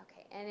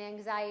 Okay, and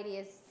anxiety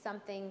is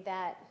something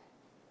that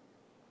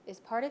is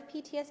part of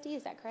PTSD,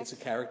 is that correct? It's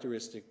a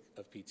characteristic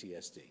of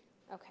PTSD.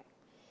 Okay.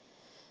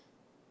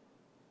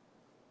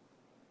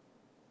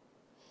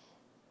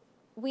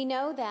 We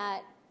know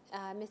that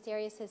Ms.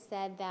 Arias has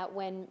said that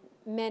when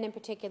men in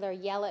particular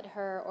yell at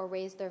her or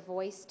raise their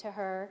voice to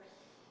her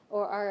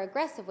or are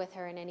aggressive with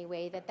her in any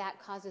way, that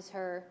causes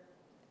her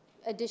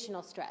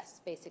additional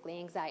stress, basically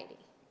anxiety.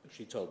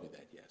 She told me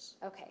that, yes.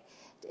 Okay.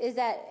 Is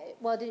that,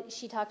 well, did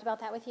she talked about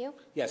that with you?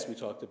 Yes, we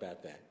talked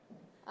about that.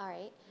 All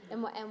right.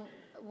 And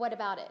what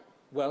about it?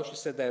 Well, she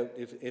said that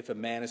if a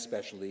man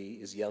especially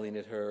is yelling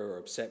at her or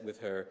upset with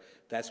her,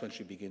 that's when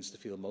she begins to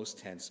feel most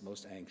tense,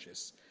 most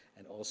anxious,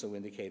 and also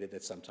indicated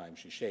that sometimes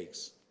she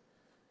shakes.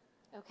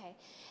 Okay.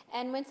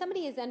 And when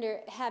somebody is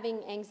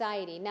having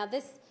anxiety, now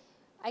this,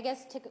 I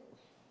guess,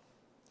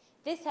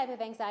 this type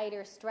of anxiety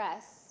or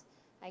stress,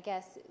 I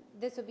guess,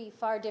 this would be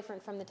far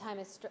different from the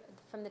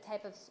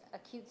type of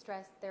acute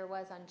stress there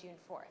was on June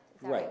 4th.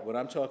 Is that right? What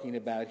I'm talking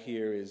about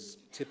here is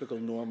typical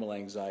normal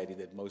anxiety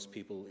that most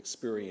people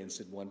experience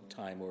at one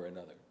time or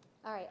another.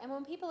 All right. And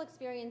when people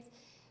experience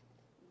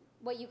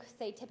what you could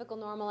say typical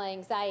normal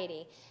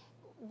anxiety,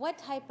 what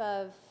type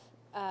of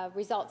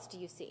results do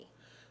you see?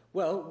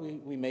 Well,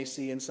 we may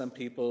see in some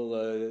people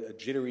a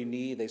jittery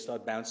knee. They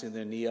start bouncing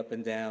their knee up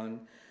and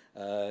down.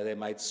 They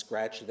might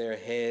scratch their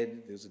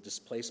head. There's a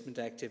displacement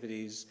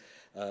activities.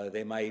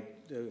 They might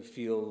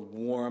feel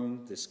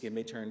warm. The skin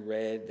may turn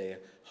red. Their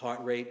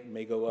heart rate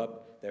may go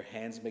up. Their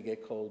hands may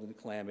get cold and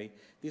clammy.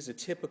 These are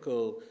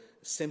typical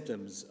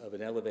symptoms of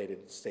an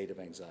elevated state of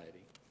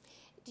anxiety.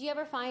 Do you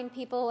ever find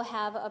people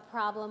have a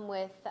problem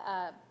with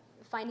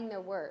finding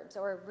their words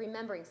or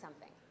remembering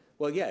something?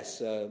 Well,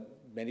 yes.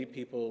 Many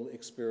people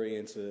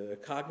experience a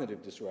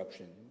cognitive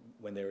disruption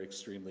when they're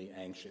extremely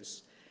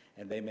anxious,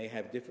 and they may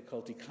have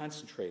difficulty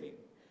concentrating.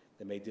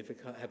 They may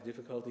have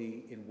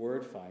difficulty in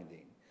word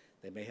finding.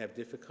 They may have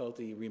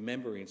difficulty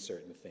remembering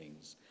certain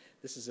things.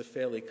 This is a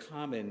fairly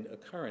common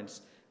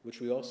occurrence,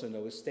 which we also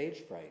know is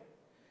stage fright.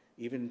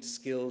 Even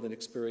skilled and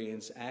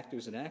experienced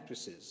actors and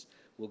actresses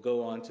will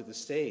go onto the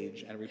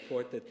stage and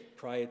report that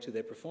prior to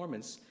their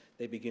performance,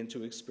 they begin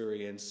to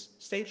experience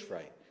stage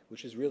fright,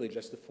 which is really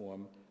just a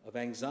form of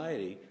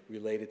anxiety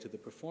related to the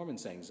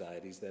performance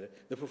anxieties,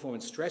 the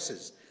performance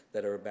stresses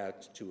that are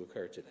about to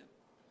occur to them.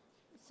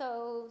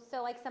 So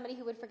like somebody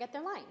who would forget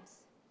their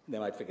lines? They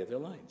might forget their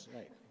lines,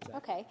 right.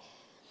 Exactly. Okay.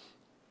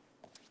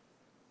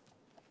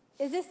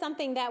 Is this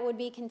something that would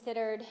be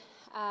considered,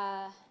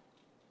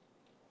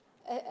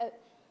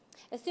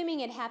 assuming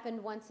it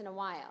happened once in a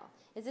while,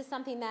 is this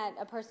something that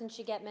a person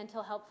should get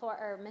mental help for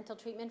or mental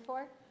treatment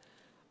for?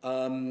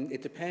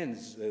 It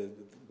depends.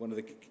 One of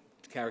the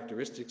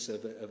characteristics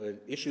of an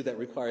issue that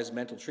requires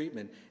mental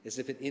treatment is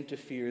if it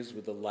interferes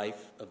with the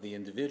life of the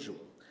individual.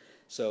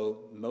 So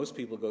most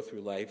people go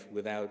through life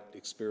without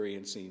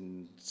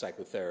experiencing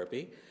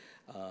psychotherapy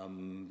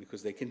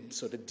because they can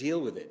sort of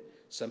deal with it,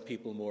 some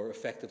people more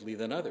effectively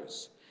than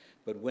others.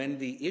 But when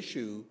the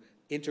issue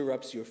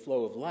interrupts your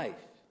flow of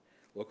life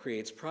or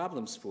creates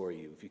problems for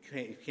you, if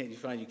you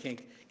find you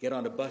can't get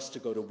on a bus to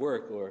go to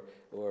work or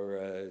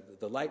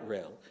the light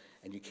rail,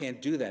 and you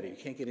can't do that, or you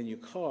can't get in your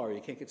car, or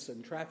you can't get set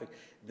in traffic,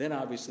 then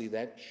obviously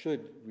that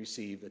should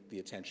receive the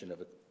attention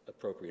of an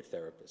appropriate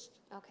therapist.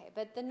 Okay,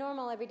 but the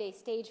normal everyday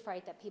stage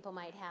fright that people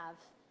might have,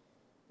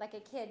 like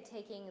a kid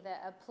taking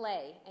a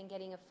play and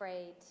getting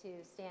afraid to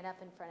stand up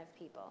in front of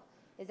people,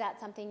 is that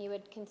something you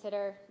would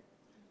consider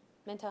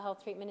mental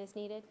health treatment is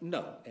needed?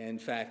 No. In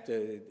fact,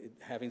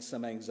 having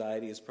some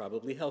anxiety is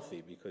probably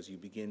healthy because you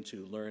begin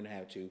to learn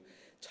how to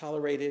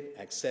tolerate it,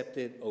 accept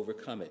it,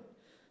 overcome it.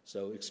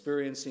 So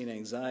experiencing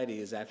anxiety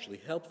is actually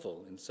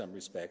helpful in some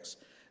respects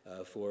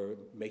for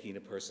making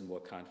a person more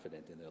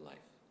confident in their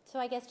life. So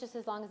I guess just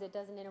as long as it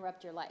doesn't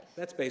interrupt your life.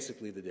 That's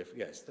basically the difference.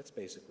 Yes, that's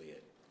basically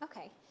it.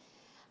 Okay.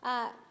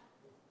 All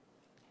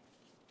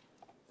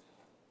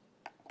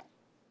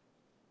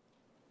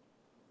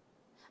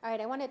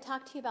right, I want to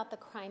talk to you about the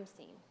crime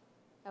scene,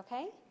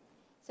 okay?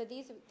 So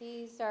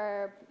these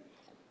are,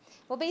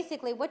 well,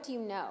 basically, what do you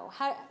know?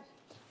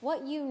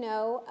 What you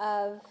know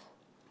of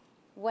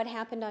what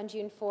happened on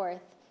June 4th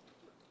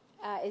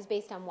is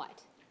based on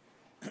what?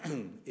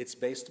 It's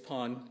based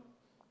upon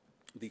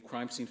the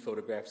crime scene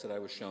photographs that I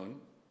was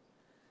shown,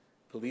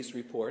 police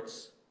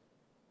reports,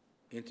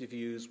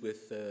 interviews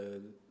with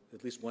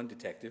at least one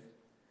detective,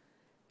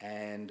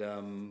 and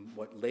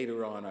what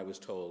later on I was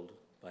told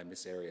by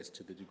Ms. Arias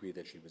to the degree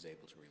that she was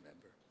able to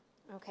remember.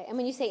 Okay, and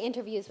when you say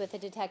interviews with the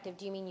detective,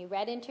 do you mean you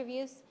read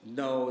interviews?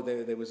 No,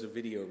 there was a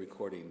video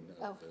recording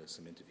of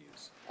some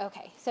interviews.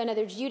 Okay, so in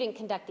other words, you didn't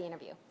conduct the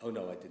interview? Oh,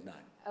 no, I did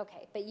not.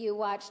 Okay, but you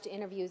watched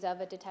interviews of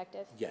a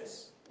detective?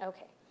 Yes.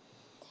 Okay.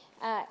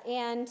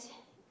 And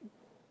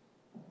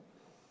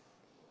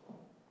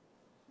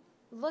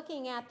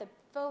looking at the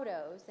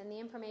photos and the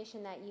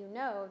information that you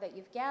know that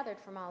you've gathered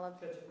from all of...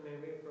 Judge, may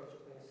we approach,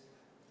 please?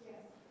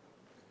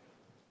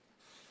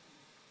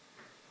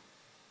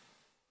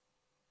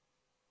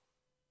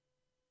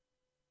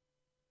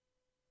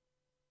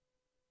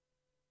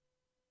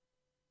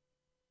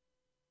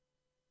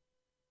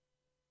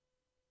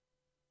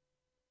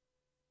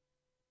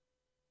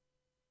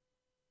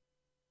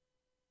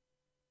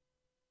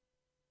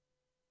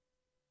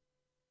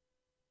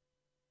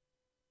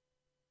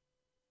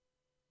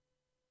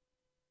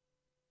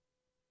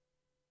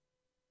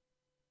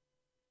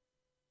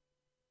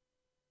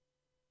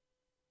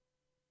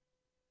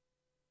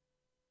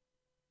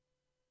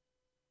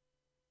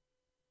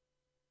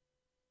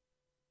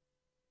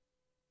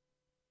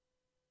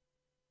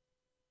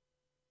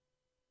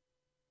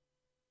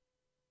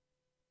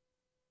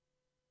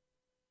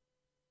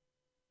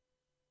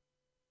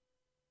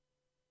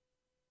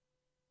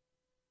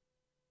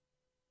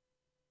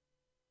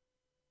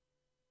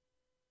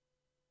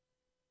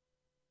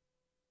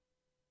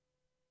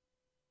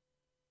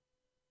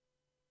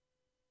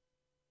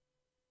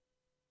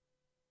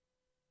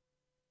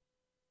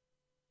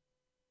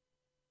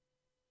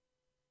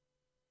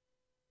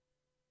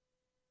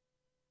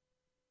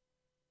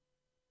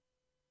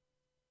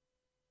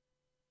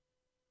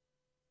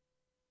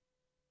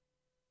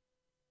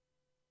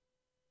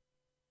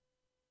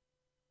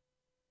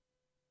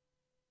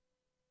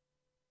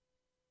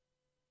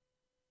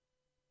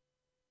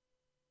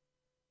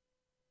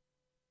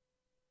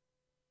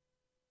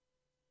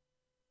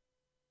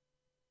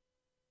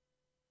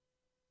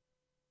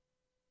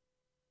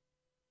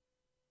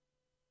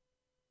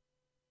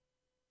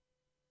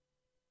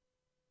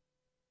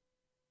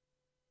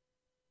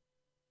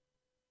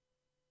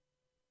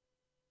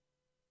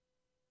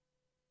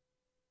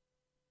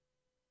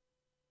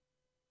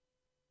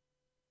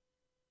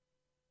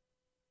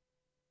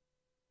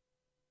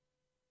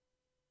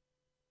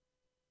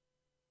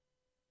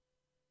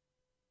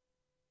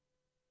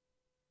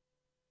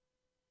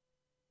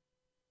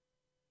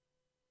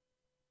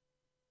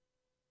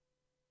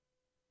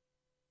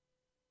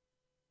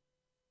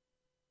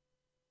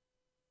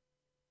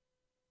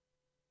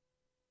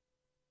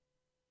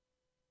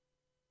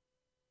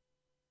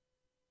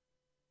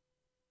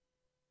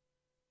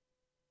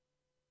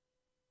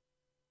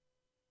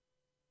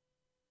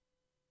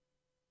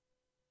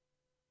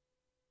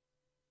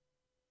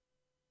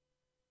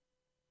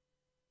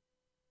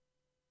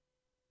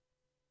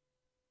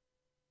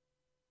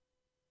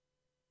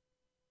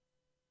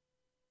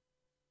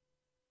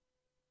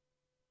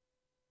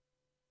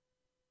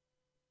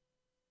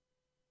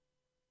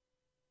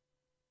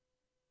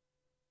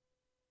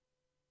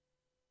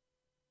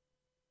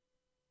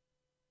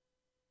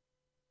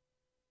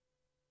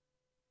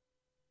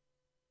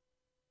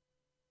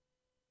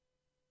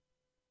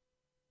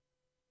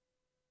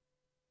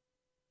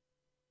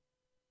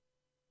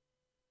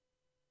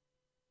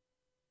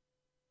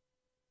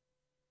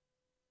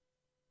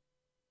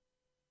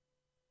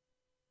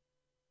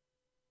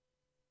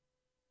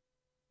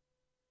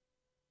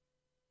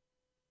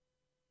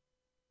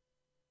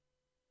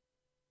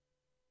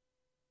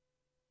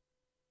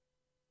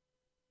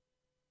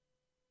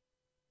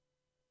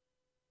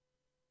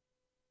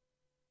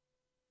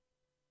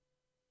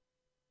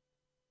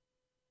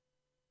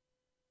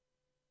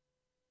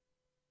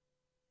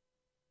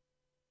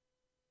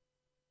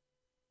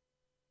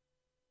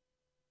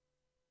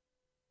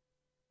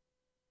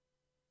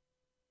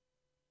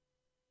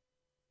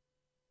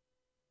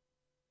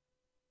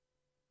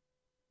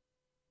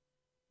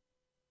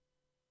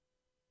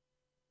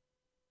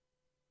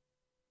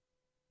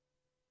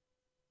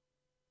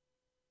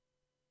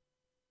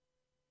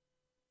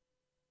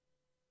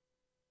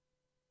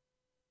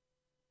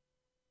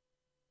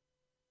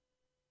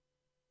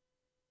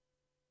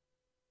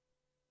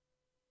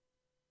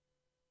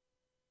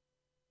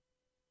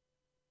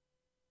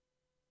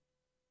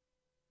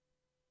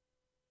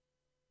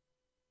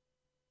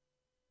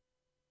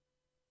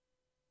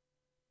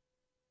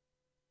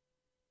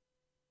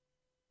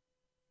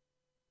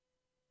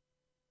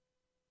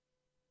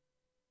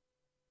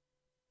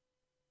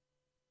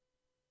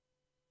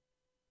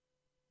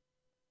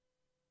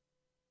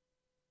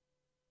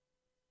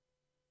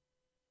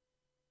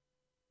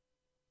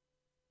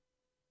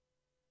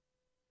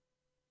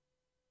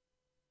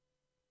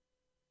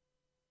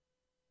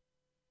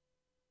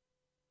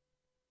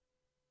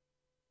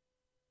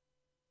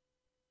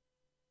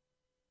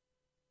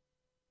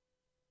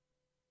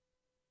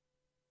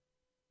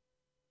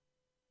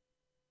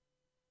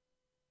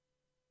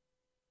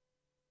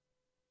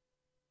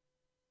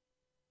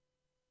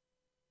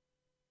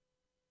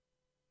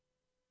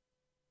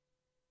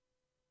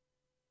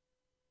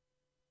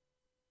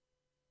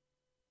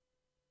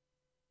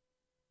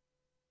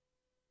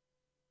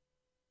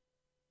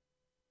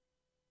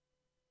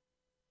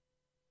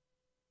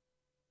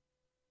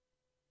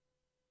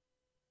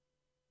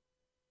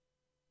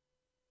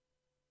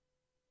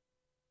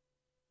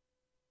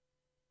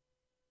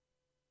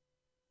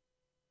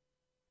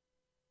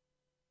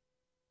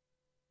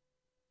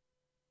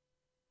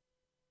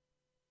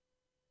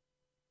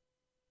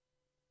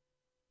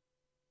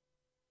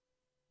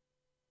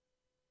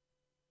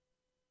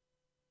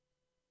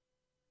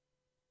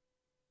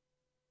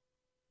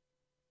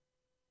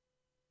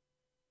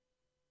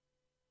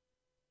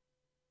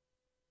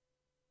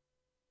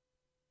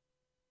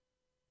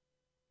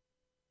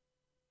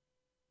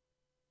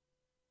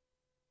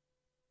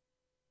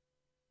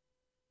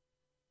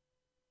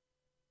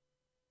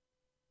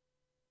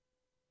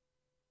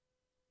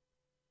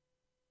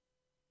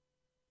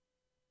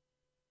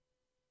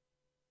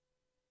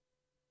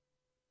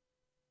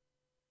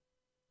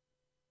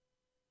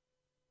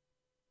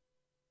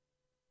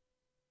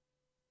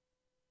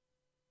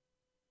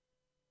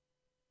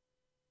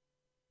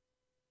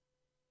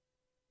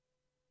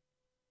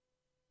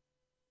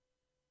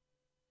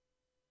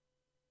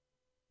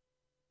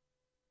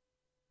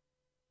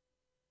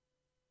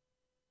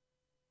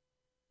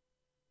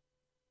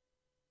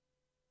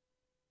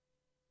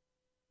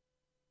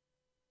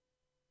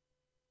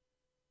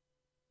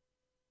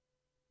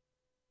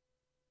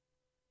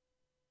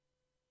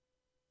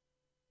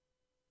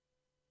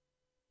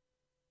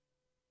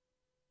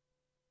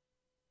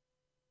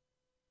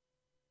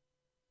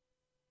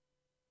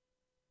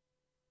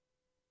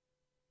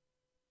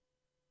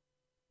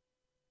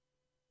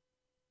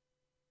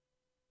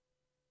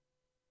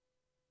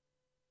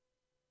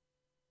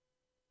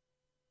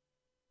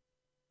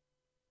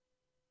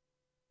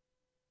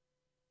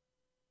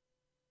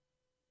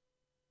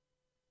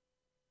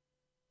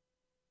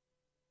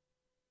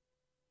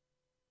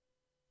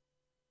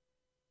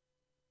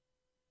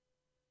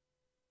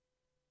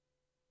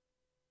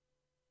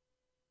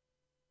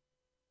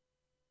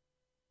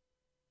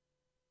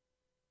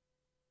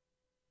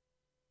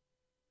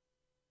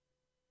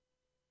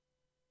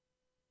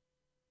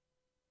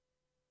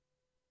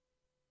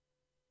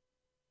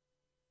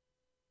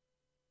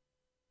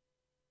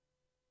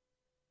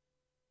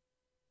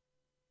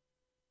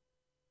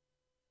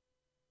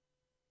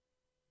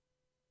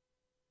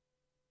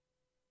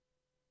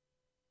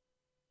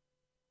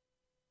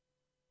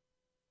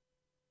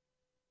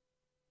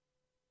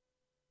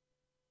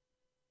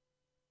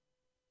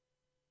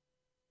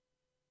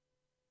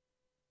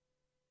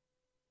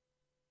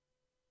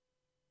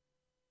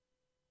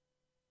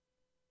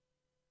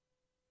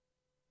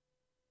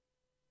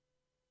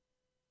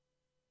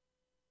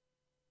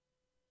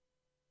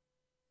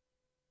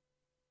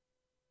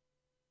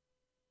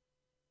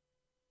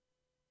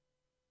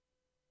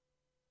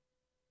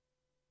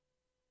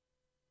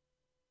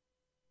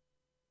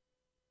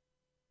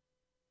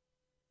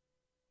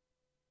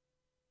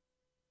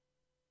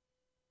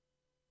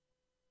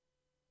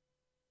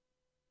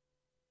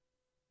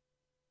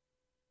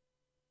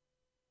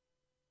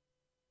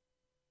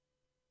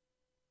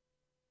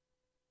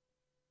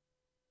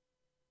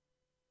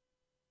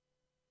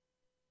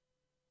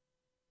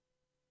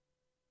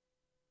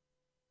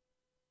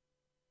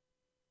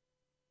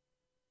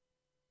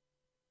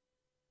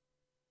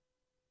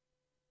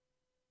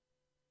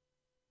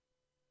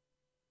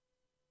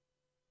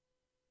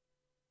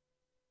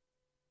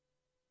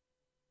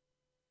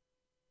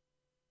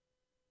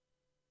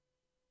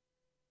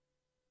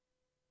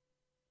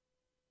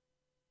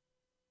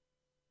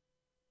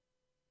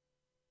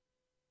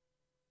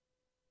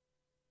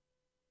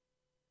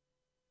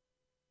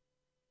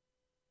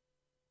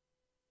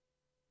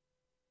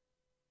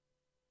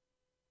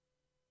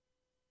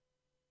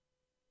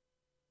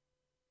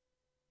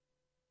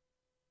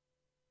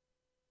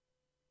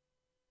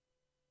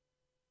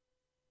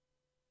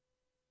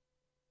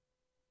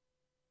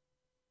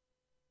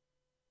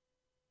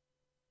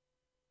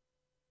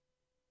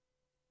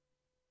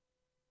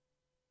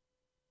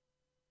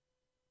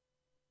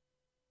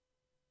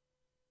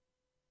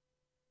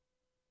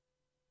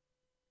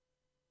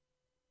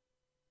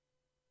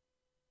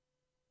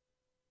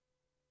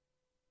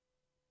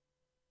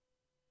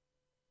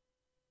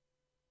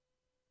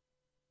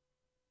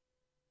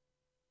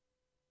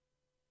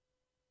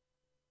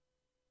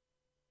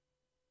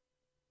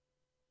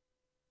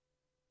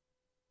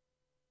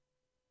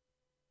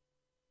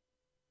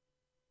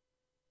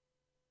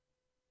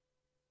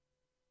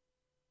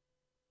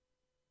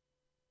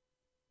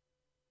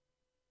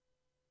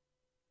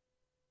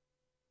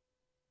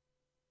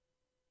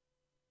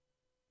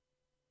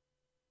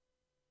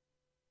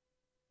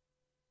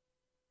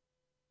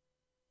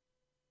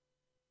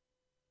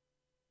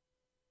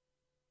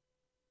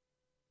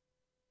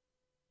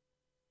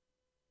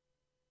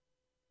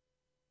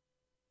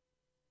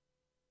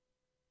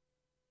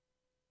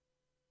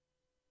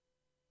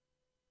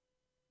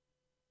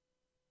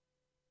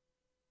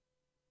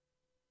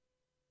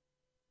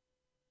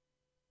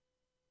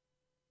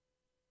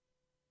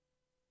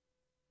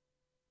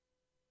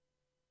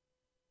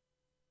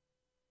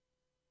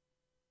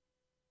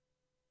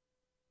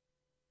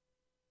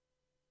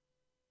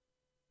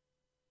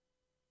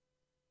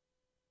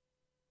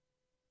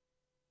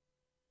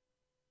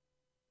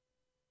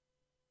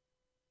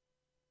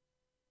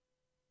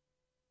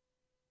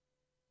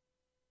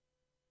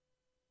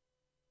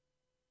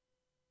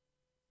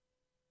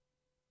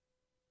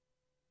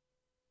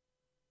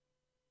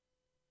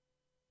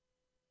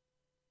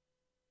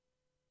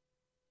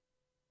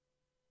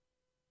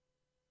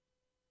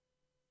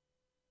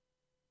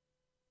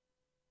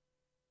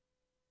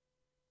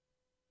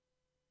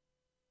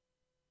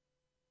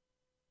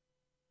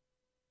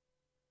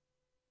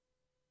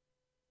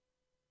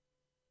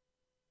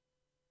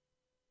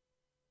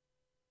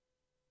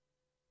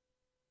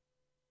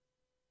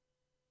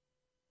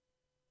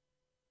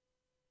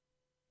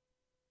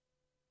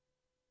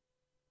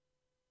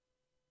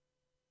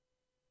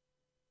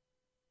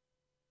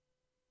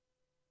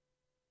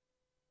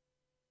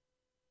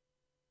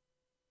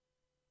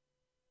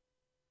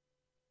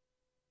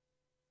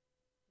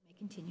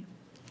 Continue.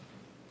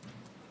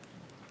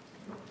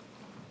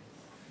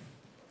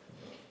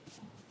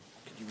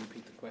 Could you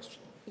repeat the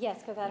question?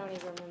 Yes, because I don't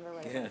even remember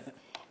what it Yeah. was.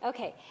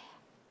 Okay.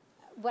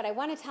 What I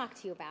want to talk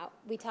to you about,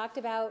 we talked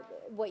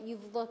about what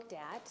you've looked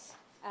at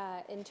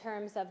in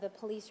terms of the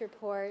police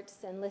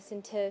reports and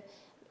listened to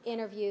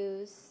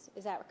interviews.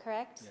 Is that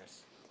correct?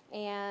 Yes.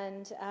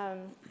 And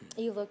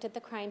you looked at the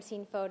crime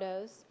scene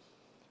photos.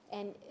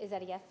 And is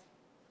that a yes?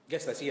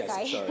 Yes, that's a yes.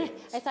 Sorry. Sorry.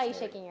 I saw you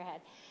Sorry. shaking your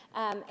head.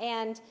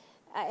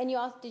 And you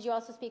also, did you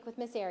also speak with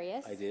Miss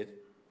Arias? I did.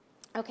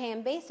 Okay,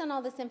 and based on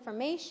all this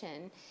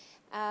information,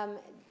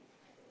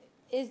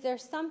 is there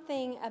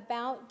something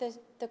about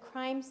the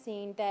crime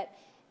scene that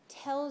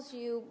tells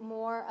you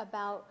more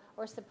about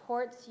or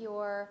supports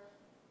your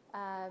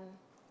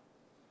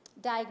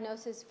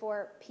diagnosis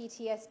for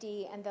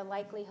PTSD and the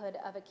likelihood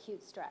of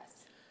acute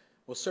stress?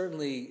 Well,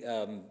 certainly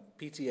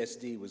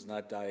PTSD was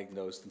not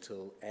diagnosed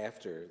until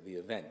after the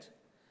event,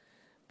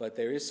 but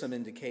there is some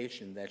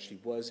indication that she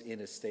was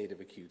in a state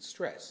of acute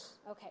stress.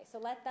 Okay, so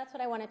that's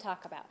what I want to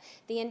talk about,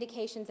 the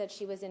indications that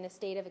she was in a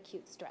state of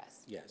acute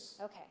stress. Yes.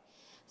 Okay,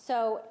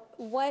 so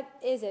what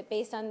is it,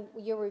 based on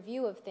your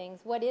review of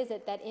things, what is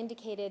it that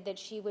indicated that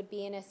she would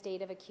be in a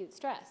state of acute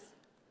stress?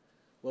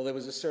 Well, there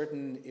was a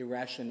certain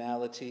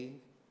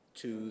irrationality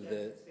to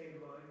the... State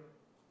of mind,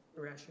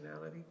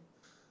 irrationality.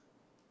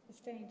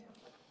 Sustained.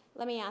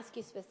 Let me ask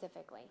you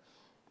specifically.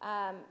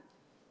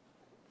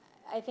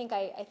 I think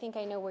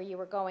I know where you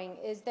were going.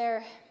 Is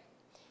there?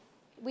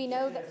 We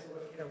know that. That's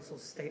what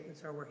counsel's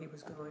statements are, where he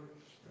was going.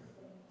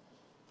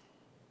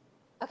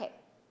 Okay.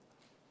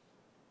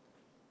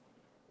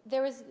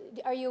 There was.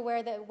 Are you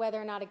aware that whether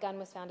or not a gun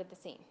was found at the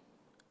scene?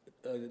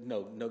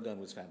 No gun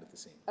was found at the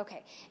scene.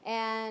 Okay.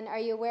 And are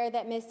you aware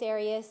that Miss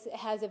Arias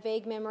has a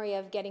vague memory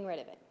of getting rid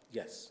of it?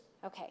 Yes.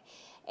 Okay.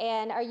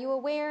 And are you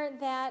aware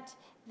that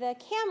the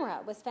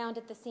camera was found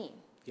at the scene?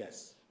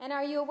 Yes. And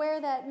are you aware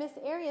that Miss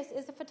Arias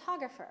is a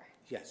photographer?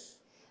 Yes.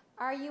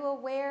 Are you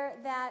aware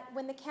that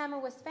when the camera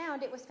was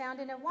found, it was found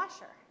in a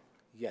washer?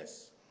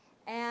 Yes.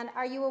 And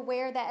are you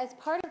aware that as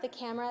part of the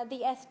camera,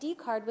 the SD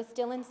card was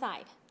still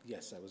inside?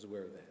 Yes, I was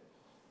aware of that.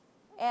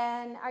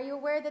 And are you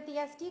aware that the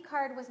SD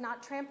card was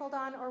not trampled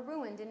on or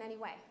ruined in any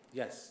way?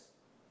 Yes.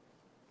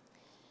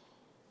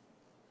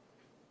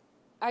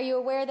 Are you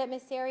aware that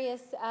Miss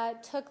Arias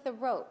took the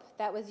rope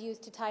that was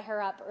used to tie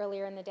her up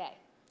earlier in the day?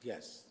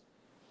 Yes.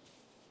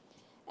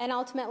 And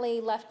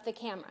ultimately left the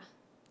camera?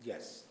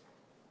 Yes.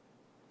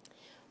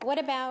 What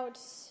about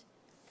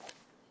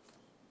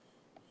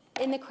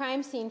in the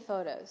crime scene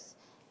photos,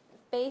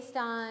 based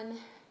on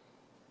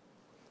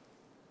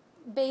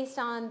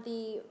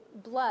the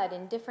blood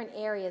in different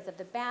areas of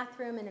the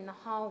bathroom and in the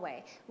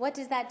hallway, what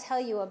does that tell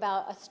you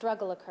about a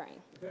struggle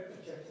occurring?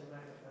 Objection,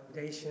 lack of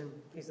foundation.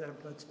 He's not a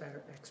blood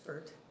spatter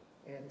expert,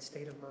 and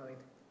state of mind.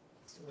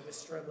 So where the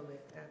struggle may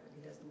have happened,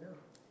 he doesn't know.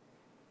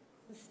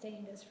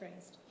 Sustained as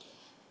phrased.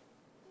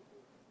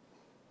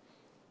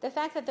 The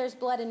fact that there's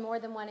blood in more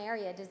than one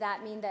area, does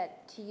that mean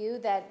that to you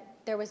that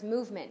there was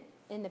movement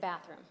in the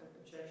bathroom?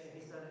 Objection,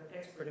 he's not an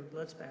expert in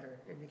blood spatter,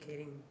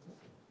 indicating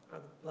how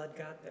the blood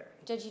got there.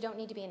 Judge, you don't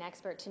need to be an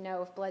expert to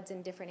know if blood's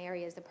in different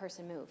areas the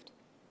person moved.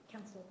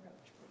 Counsel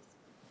approach, please.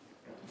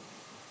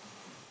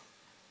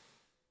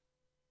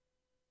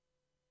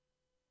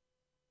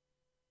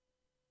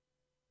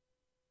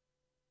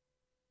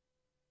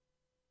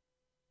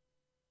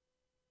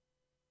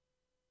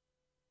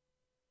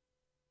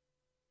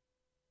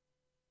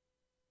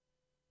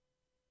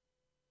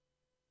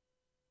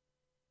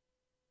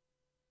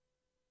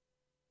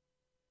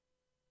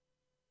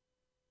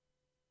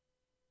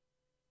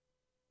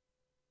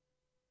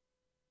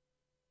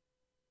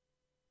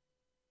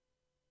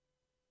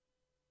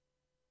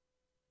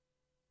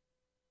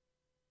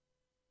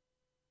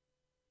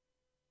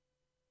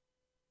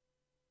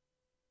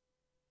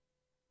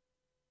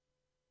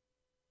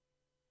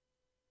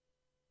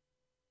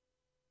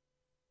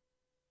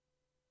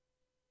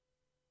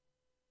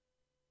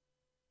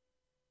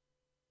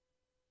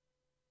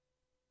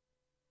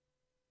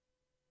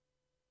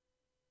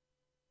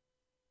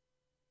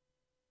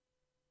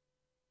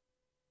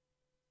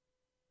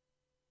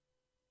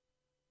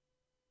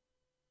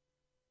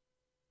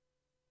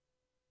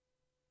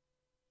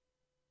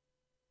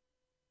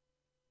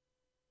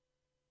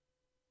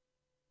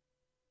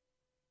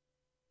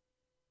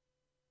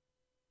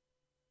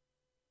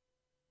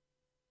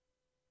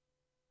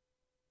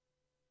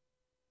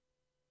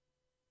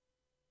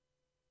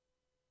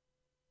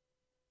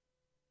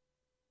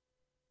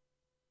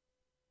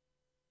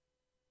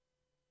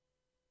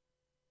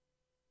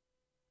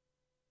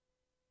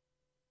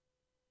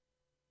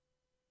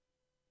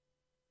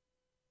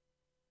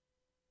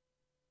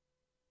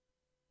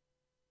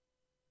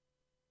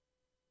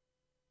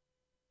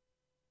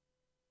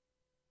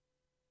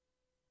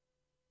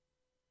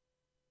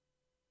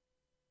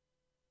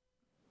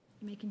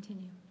 You may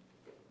continue.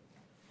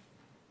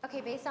 Okay,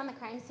 based on the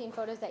crime scene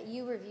photos that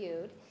you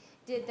reviewed,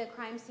 did the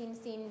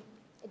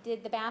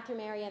did the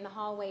bathroom area in the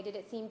hallway, did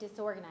it seem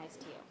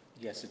disorganized to you?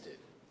 Yes, it did.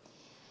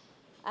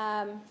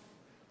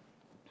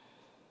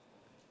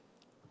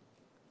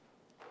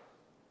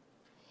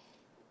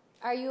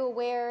 Are you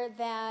aware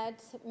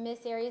that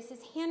Miss Arias'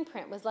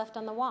 handprint was left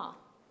on the wall?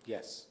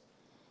 Yes.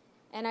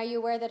 And are you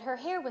aware that her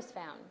hair was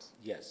found?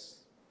 Yes.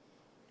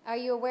 Are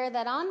you aware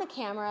that on the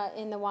camera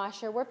in the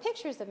washer were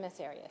pictures of Miss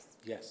Arias?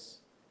 Yes.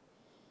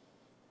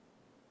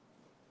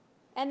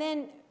 And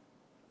then,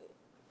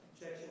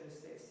 Objection to the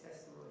state's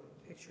testimony,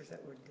 pictures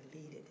that were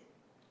deleted.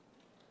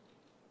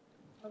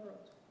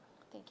 Overruled.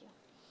 thank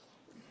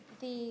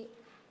you.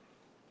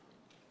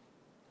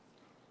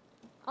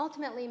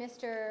 Ultimately,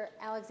 Mr.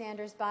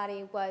 Alexander's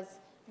body was,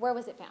 where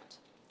was it found?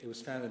 It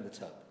was found in the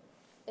tub.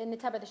 In the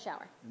tub or the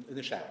shower? In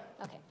the shower.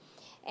 Okay.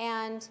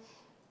 And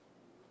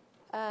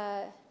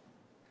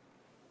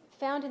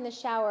found in the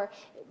shower,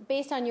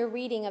 based on your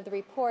reading of the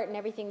report and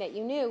everything that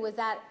you knew,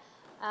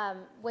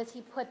 was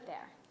he put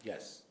there?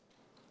 Yes.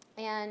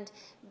 And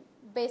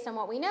based on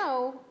what we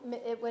know,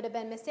 it would have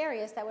been Miss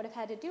Arias that would have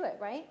had to do it,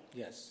 right?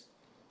 Yes.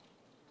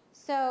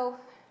 So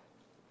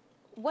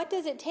what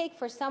does it take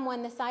for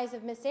someone the size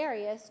of Miss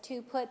Arias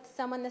to put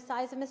someone the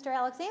size of Mr.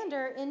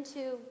 Alexander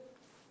into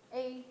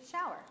a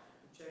shower?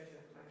 Objection,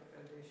 lack of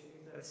foundation.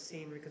 He's not a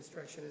scene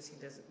reconstructionist.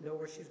 He doesn't know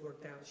where she's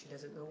worked out. She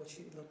doesn't know what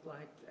she looked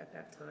like at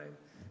that time.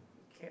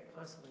 You can't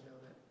possibly know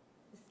that.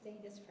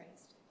 Sustained as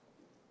phrased.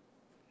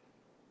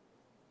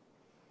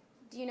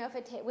 Do you know if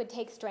it would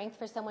take strength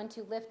for someone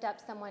to lift up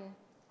someone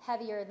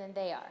heavier than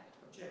they are?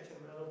 Objection,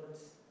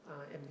 relevance,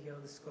 and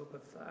beyond the scope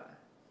of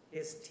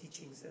his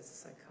teachings as a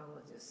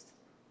psychologist.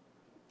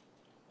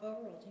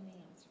 Overruled. You may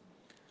answer.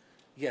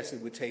 Yes,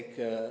 it would take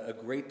a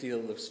great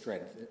deal of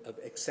strength, of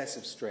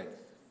excessive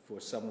strength, for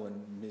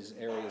someone Ms.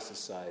 Arias'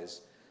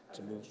 size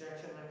to move.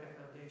 Objection, lack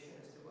of foundation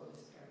as to what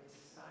Ms.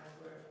 Arias' size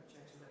were.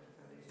 Objection, lack of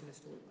foundation as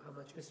to how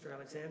much Mr.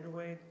 Alexander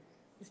weighed.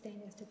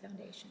 Sustained as to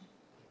foundation.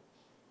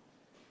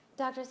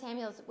 Dr.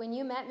 Samuels, when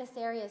you met Miss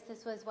Arias,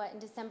 this was what, in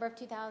December of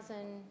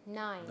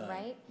 2009,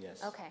 right?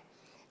 Yes. Okay.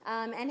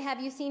 And have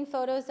you seen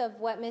photos of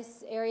what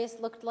Miss Arias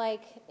looked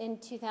like in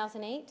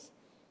 2008?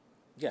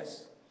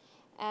 Yes.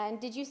 And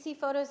did you see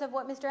photos of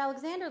what Mr.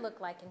 Alexander looked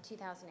like in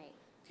 2008?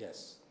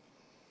 Yes.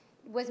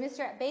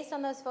 Based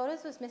on those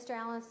photos, was Mr.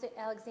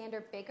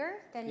 Alexander bigger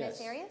than Yes.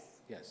 Miss Arias?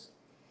 Yes.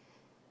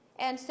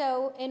 And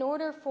so in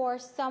order for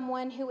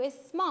someone who is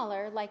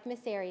smaller, like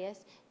Miss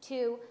Arias,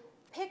 to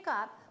pick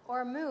up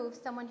or move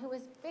someone who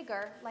is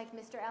bigger, like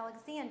Mr.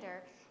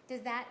 Alexander,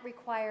 does that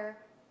require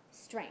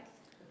strength?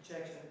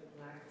 Objection,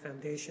 lack of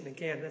foundation.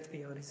 Again, that's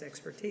beyond his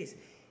expertise.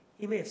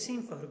 He may have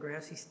seen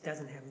photographs. He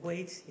doesn't have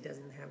weights. He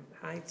doesn't have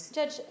heights.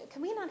 Judge,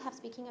 can we not have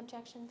speaking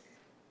objections?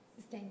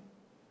 Sustained.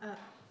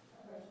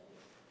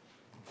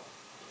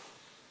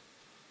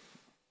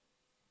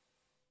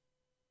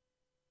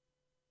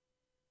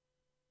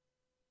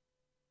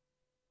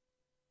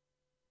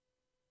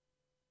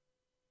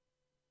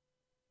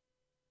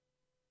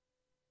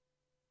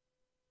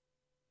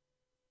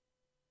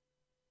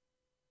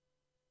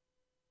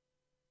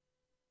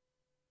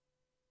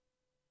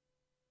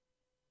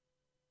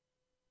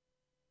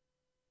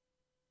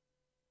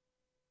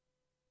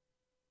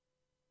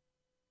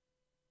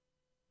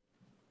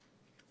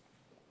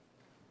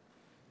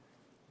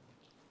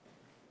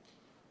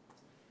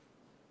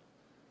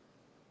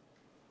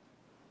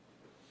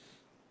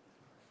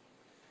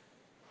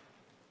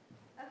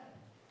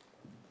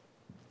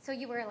 So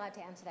you were allowed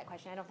to answer that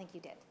question. I don't think you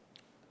did.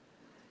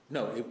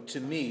 No, to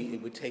me,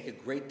 it would take a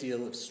great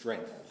deal of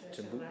strength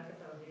to Objection, move. lack of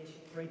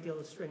foundation. Great deal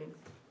of strength.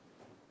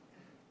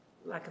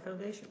 Lack of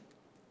foundation.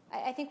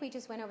 I think we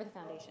just went over the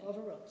foundation.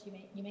 Overruled.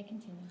 You may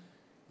continue.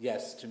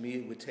 Yes, to me,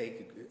 it would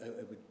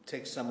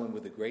take someone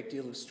with a great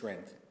deal of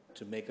strength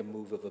to make a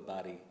move of a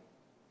body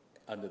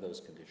under those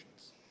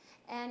conditions.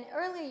 And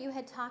earlier you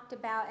had talked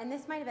about, and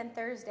this might have been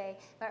Thursday,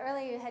 but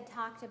earlier you had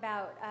talked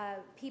about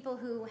people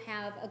who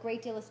have a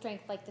great deal of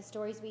strength, like the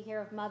stories we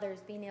hear of mothers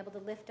being able to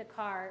lift a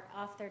car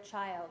off their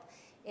child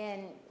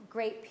in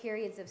great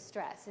periods of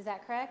stress. Is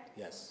that correct?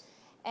 Yes.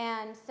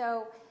 And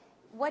so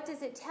what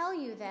does it tell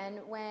you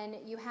then when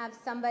you have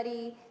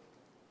somebody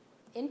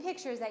in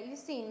pictures that you've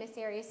seen, Miss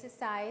Arias'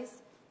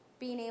 size,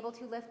 being able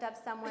to lift up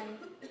someone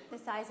the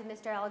size of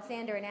Mr.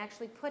 Alexander and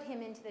actually put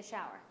him into the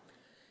shower?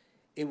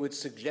 It would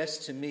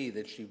suggest to me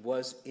that she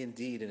was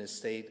indeed in a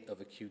state of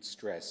acute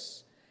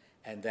stress,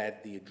 and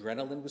that the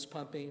adrenaline was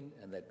pumping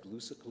and that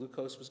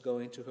glucose was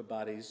going to her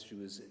body.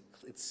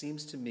 It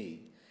seems to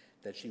me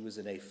that she was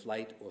in a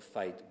flight or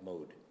fight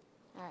mode.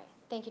 All right.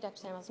 Thank you, Dr.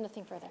 Samuels.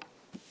 Nothing further.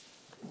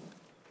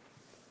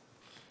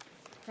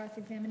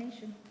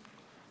 Cross-examination.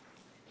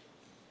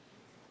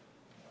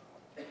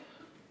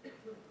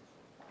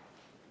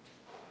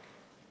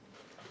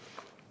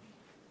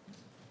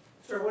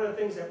 Sir, one of the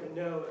things that we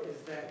know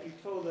is that you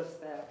told us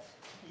that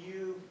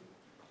you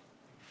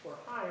were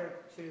hired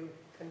to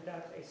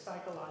conduct a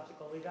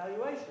psychological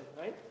evaluation,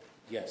 right?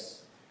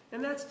 Yes.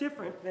 And that's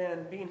different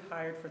than being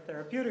hired for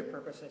therapeutic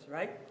purposes,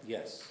 right?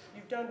 Yes.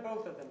 You've done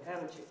both of them,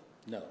 haven't you?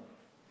 No.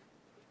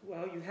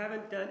 Well, you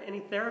haven't done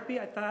any therapy.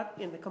 I thought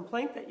in the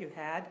complaint that you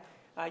had,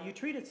 you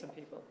treated some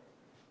people.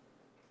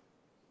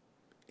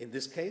 In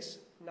this case?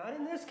 Not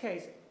in this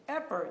case,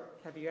 ever.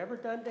 Have you ever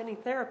done any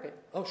therapy?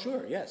 Oh,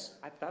 sure, yes.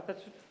 I thought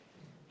that's...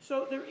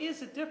 So there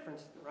is a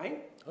difference,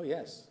 right? Oh,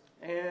 yes.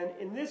 And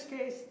in this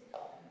case,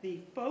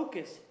 the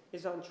focus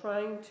is on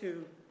trying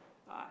to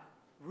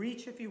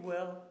reach, if you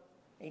will,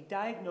 a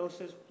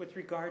diagnosis with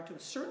regard to a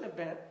certain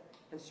event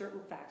and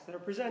certain facts that are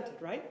presented,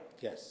 right?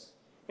 Yes.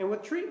 And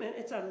with treatment,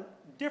 it's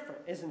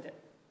different, isn't it?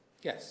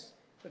 Yes.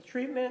 With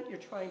treatment, you're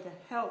trying to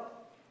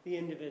help the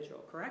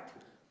individual, correct?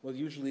 Well,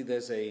 usually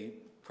there's a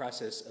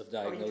process of Are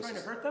diagnosis. you trying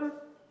to hurt them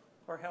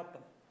or help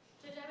them?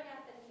 Judge, I would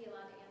ask that he be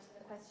allowed to answer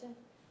the question.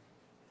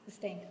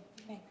 Sustained.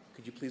 Okay.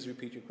 Could you please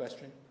repeat your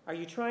question? Are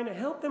you trying to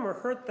help them or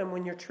hurt them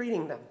when you're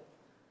treating them?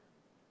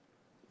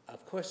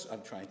 Of course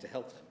I'm trying to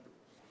help them.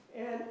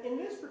 And in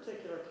this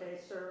particular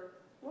case, sir,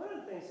 one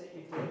of the things that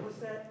you did was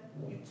that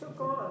you took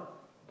on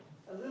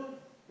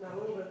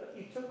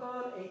you took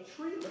on a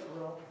treatment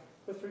role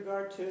with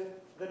regard to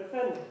the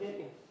defendant, didn't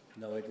you?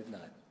 No, I did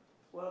not.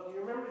 Well, do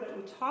you remember that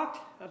we talked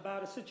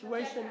about a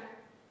situation?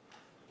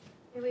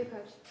 May we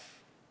approach?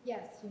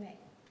 Yes, you may.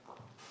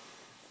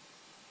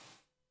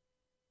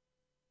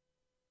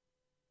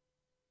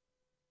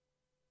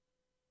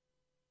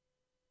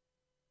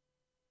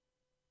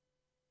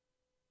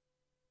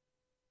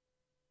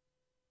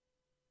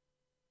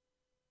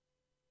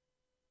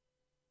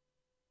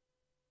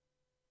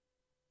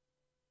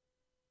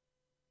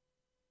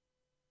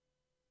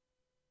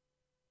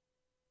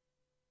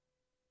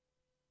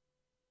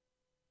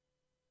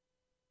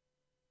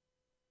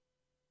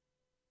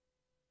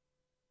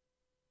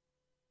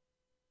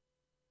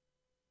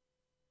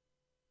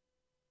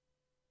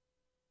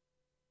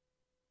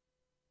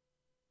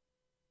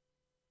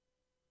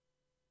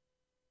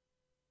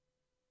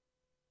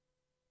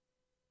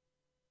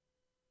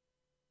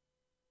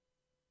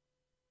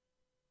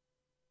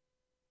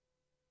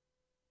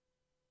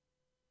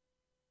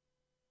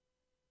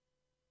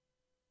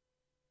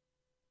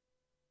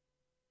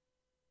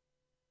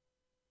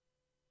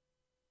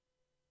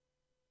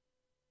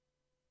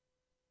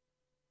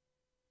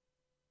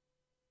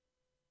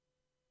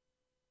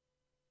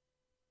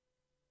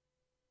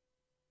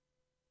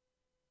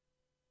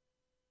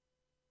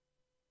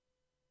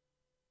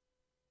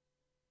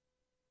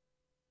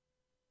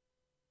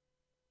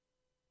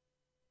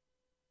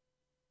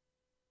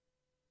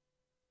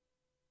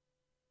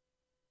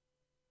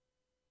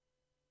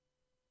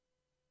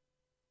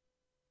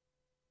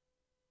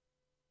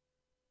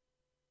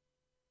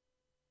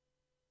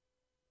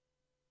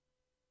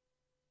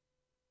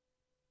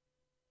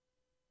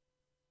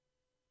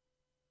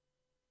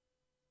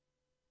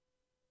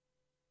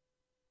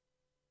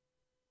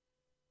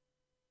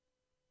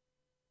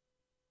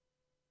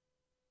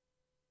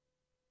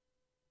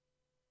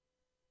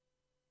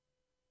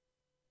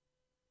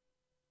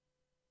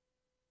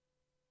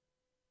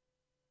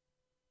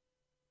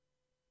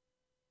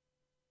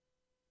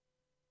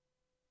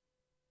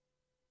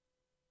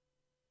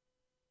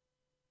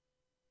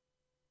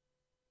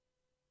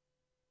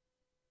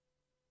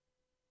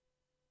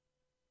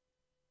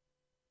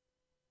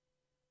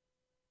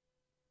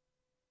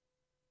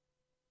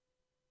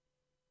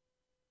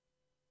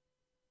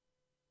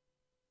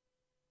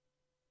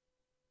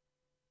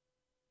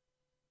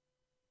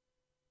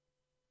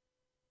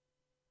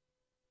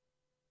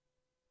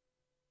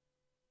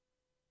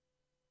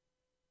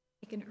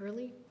 Take an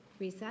early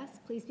recess.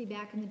 Please be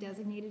back in the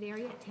designated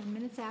area at 10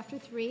 minutes after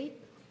 3.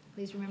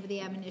 Please remember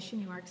the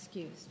admonition. You are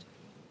excused.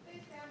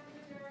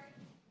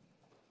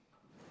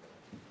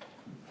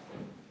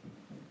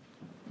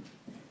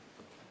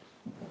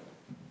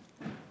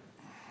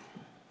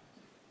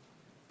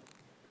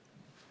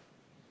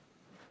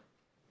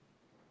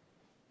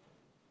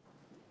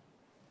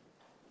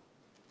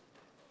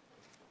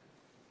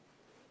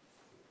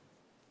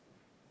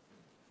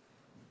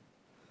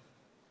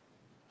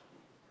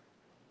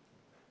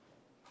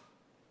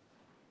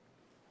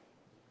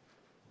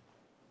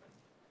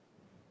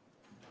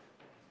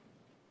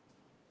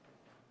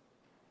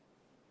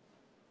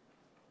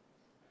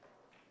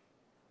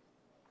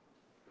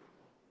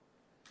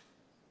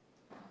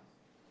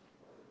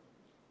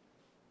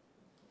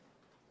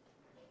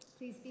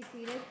 Please be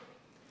seated.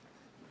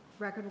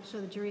 Record will show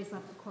the jury has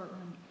left the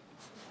courtroom.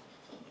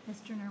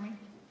 Mr. Nurmi.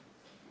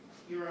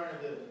 Your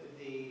Honor,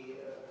 the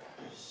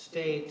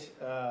state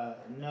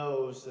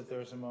knows that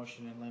there's a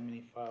motion in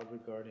limine filed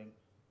regarding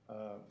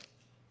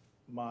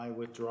my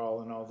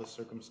withdrawal and all the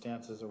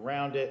circumstances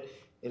around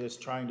it. It is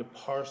trying to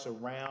parse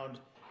around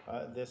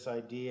this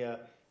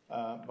idea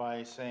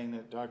by saying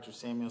that Dr.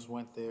 Samuels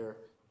went there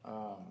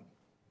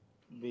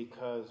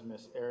because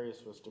Ms.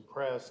 Arias was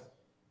depressed.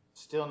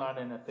 Still not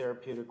in a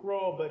therapeutic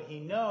role, but he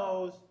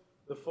knows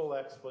the full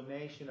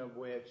explanation of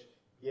which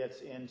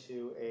gets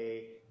into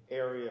a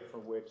area for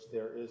which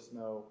there is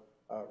no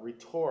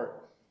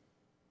retort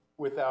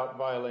without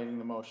violating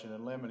the motion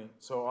in limine.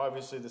 So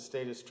obviously the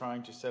state is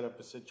trying to set up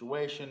a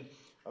situation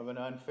of an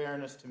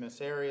unfairness to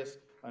Ms. Arias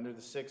under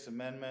the Sixth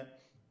Amendment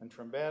and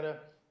Trombetta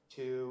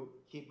to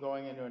keep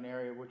going into an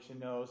area which he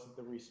knows that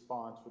the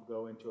response would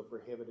go into a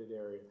prohibited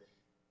area.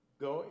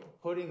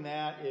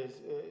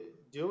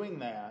 Doing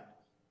that,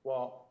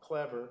 while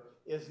clever,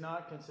 is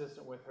not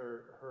consistent with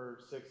her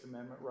Sixth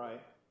Amendment right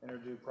and her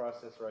due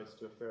process rights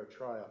to a fair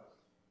trial.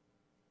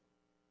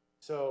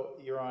 So,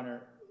 Your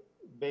Honor,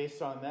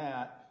 based on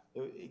that,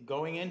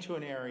 going into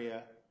an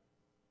area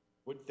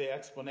with the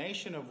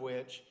explanation of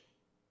which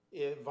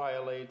it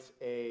violates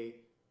a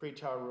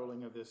pretrial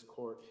ruling of this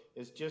court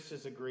is just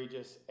as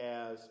egregious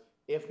as,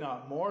 if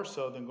not more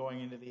so than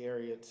going into the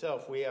area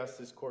itself. We ask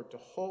this court to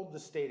hold the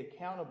state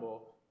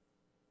accountable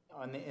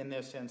in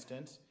this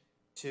instance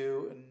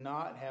to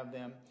not have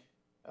them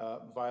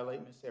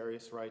violate Ms.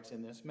 Arias' rights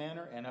in this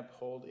manner and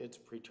uphold its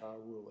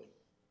pretrial ruling.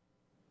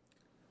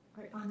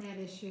 All right, on that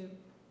issue,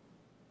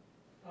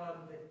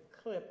 The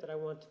clip that I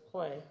want to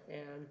play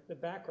and the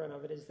background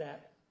of it is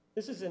that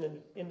this is an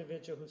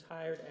individual who's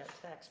hired at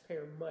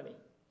taxpayer money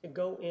to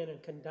go in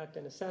and conduct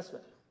an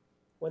assessment.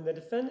 When the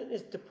defendant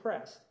is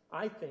depressed,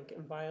 I think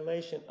in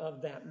violation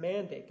of that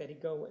mandate that he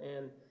go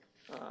and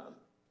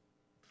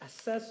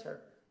assess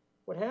her,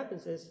 what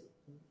happens is,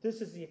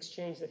 this is the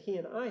exchange that he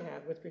and I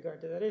had with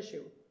regard to that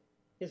issue.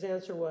 His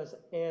answer was,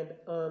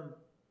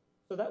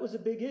 so that was a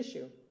big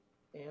issue.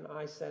 And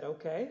I said,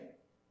 okay.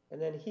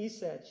 And then he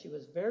said, she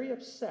was very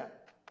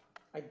upset.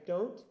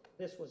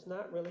 This was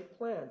not really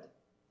planned.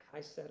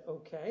 I said,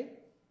 okay.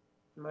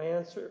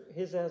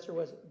 His answer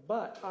was,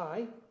 but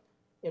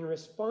in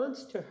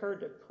response to her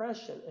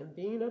depression and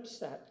being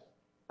upset,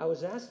 I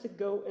was asked to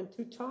go and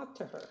to talk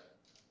to her.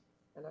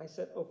 And I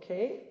said,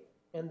 okay.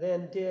 And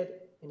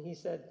he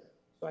said,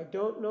 so I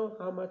don't know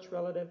how much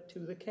relative to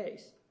the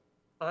case.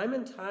 I'm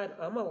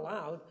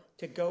allowed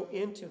to go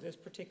into this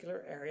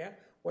particular area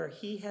where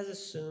he has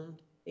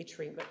assumed a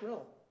treatment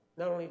role.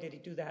 Not only did he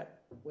do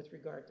that with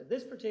regard to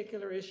this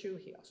particular issue,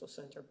 he also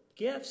sent her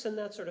gifts and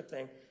that sort of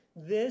thing.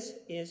 This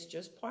is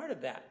just part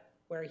of that,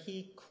 where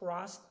he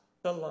crossed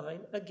the line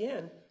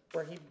again,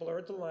 where he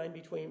blurred the line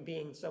between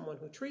being someone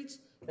who treats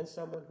and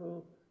someone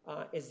who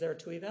is there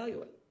to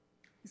evaluate.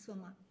 Ms.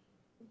 Wilmot.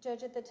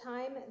 Judge, at the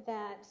time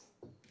that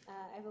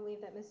I believe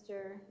that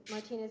Mr.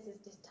 Martinez is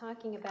just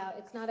talking about,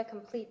 it's not a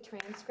complete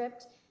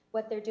transcript.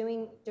 What they're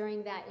doing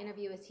during that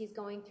interview is he's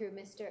going through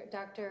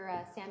Dr.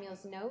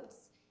 Samuel's notes.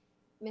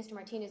 Mr.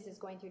 Martinez is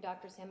going through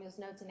Dr. Samuel's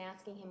notes and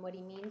asking him what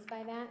he means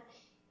by that.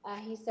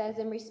 He says,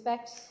 in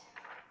respect,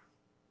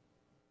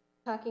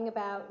 talking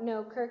about,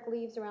 no, Kirk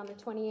leaves around the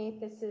 28th.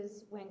 This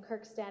is when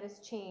Kirk's status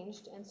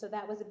changed, and so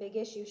that was a big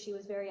issue. She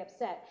was very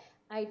upset.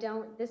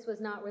 This was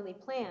not really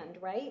planned,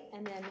 right?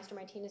 And then Mr.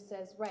 Martinez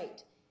says,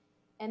 right.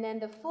 And then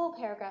the full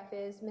paragraph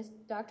is,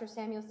 Dr.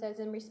 Samuel says,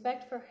 in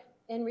respect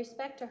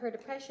to her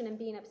depression and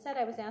being upset,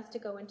 I was asked to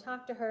go and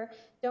talk to her.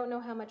 Don't know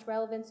how much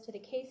relevance to the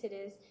case it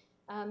is.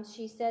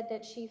 She said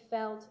that she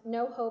felt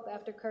no hope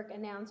after Kirk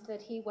announced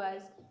that he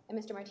was, and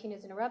Mr.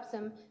 Martinez interrupts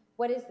him,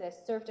 what is this,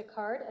 served a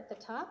card at the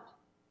top?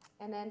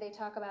 And then they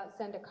talk about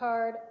send a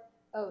card.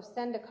 Oh,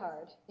 send a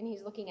card. And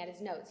he's looking at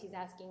his notes. He's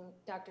asking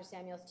Dr.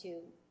 Samuels to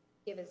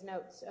give his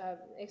notes,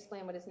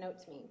 explain what his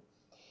notes mean.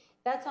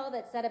 That's all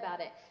that's said about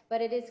it.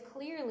 But it is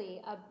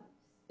clearly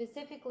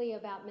specifically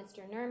about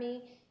Mr.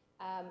 Nurmi,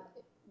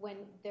 when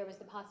there was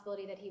the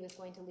possibility that he was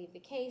going to leave the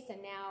case,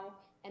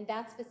 and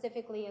that's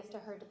specifically as to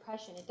her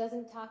depression. It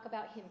doesn't talk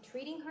about him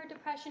treating her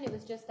depression. It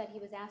was just that he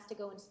was asked to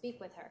go and speak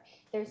with her.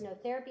 There's no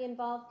therapy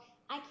involved.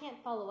 I can't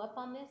follow up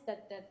on this,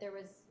 that there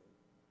was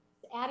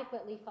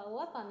adequately follow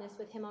up on this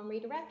with him on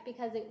redirect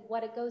because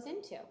what it goes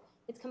into.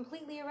 It's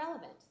completely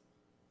irrelevant.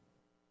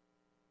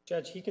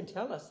 Judge, he can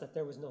tell us that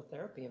there was no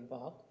therapy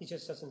involved. He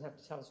just doesn't have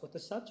to tell us what the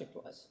subject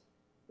was.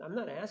 I'm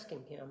not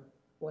asking him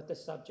what the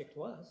subject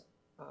was.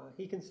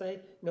 He can say,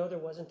 no, there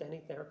wasn't any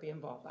therapy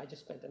involved. I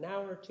just spent an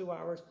hour, 2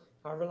 hours,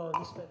 however long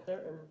he spent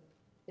there,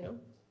 and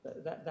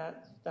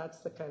that's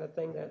the kind of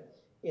thing that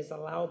is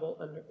allowable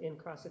in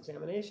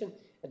cross-examination.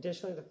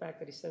 Additionally, the fact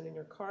that he's sending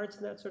her cards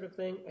and that sort of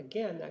thing,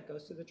 again, that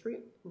goes to the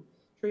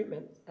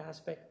treatment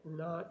aspect,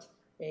 not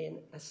an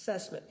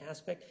assessment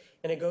aspect,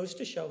 and it goes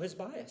to show his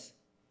bias.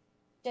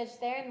 Judge,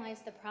 therein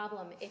lies the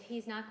problem. If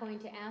he's not going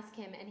to ask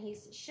him, and he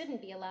shouldn't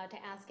be allowed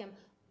to ask him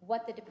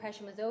what the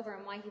depression was over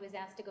and why he was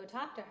asked to go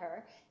talk to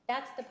her,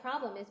 that's the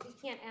problem, is we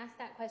can't ask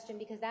that question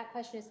because that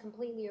question is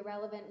completely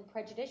irrelevant and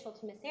prejudicial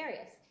to Ms.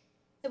 Arias.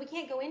 So we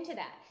can't go into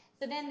that.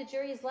 So then the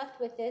jury is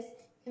left with this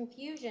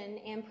confusion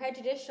and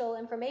prejudicial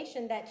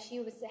information that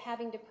she was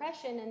having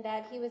depression and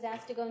that he was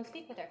asked to go and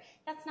speak with her.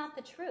 That's not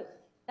the truth.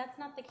 That's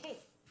not the case.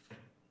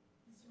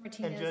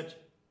 Martinez. And Judge,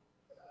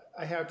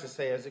 I have to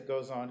say, as it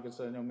goes on, because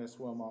I know Ms.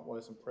 Wilmot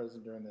wasn't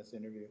present during this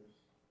interview,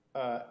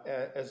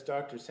 as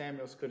Dr.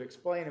 Samuels could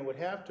explain and would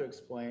have to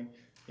explain,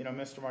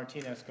 Mr.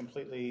 Martinez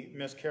completely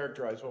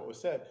mischaracterized what was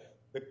said.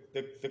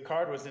 The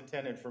card was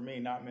intended for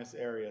me, not Ms.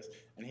 Arias,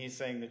 and he's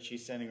saying that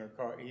he's sending her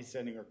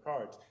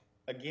cards.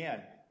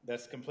 Again,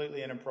 that's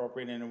completely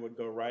inappropriate, and it would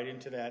go right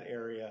into that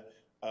area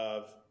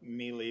of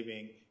me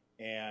leaving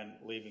and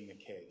leaving the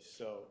case.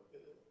 So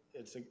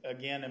it's,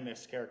 again, a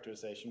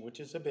mischaracterization, which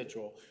is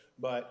habitual,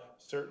 but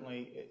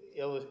certainly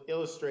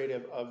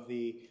illustrative of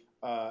the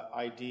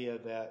idea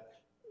that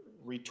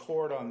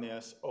retort on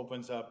this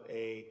opens up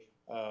a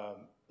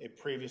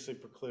previously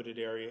precluded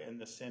area, and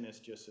the sin is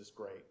just as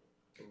great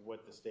for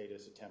what the state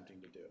is attempting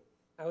to do.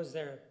 I was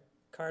there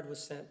Card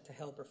was sent to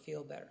help her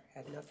feel better,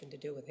 had nothing to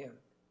do with him.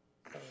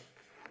 So,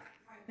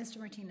 Mr.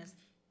 Martinez,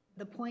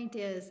 the point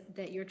is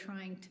that you're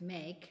trying to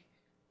make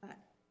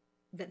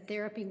that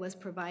therapy was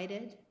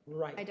provided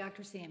right. by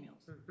Dr. Samuels.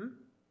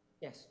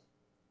 Yes.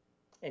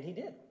 And he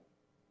did.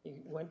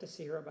 He went to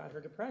see her about her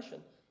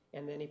depression,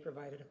 and then he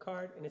provided a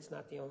card, and it's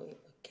not the only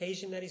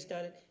occasion that he's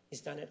done it.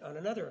 He's done it on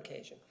another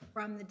occasion.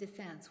 From the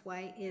defense,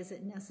 why is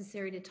it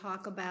necessary to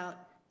talk about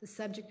the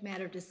subject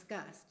matter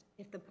discussed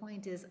if the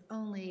point is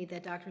only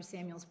that Dr.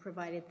 Samuels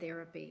provided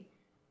therapy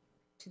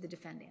to the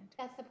defendant?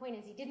 That's the point,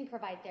 is he didn't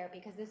provide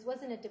therapy because this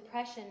wasn't a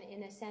depression in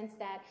the sense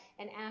that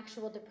an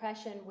actual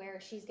depression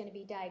where she's going to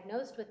be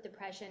diagnosed with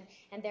depression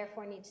and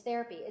therefore needs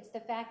therapy. It's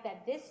the fact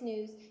that this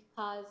news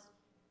caused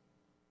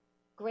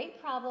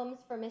great problems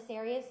for Miss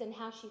Arias and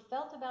how she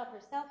felt about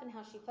herself and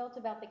how she felt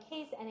about the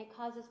case, and it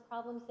causes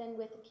problems then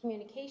with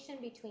communication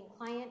between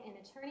client and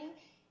attorney.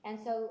 And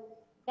so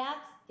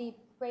that's the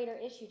greater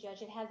issue,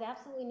 Judge. It has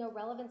absolutely no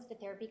relevance to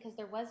therapy because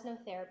there was no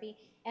therapy.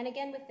 And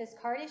again, with this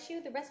card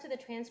issue, the rest of the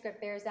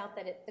transcript bears out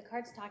that the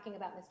card's talking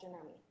about Mr.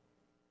 Nermi.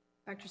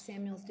 Dr.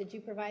 Samuels, did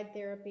you provide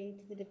therapy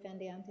to the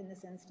defendant in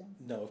this instance?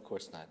 No, of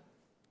course not.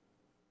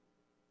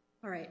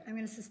 All right, I'm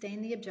going to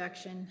sustain the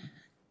objection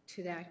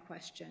to that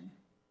question.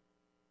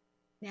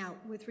 Now,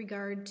 with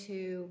regard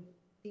to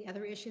the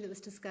other issue that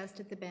was discussed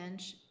at the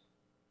bench,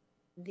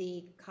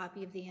 the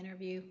copy of the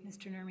interview,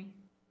 Mr. Nermi?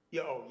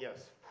 Yeah, oh,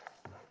 yes.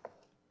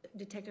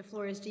 Detective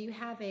Flores, do you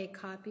have a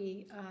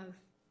copy of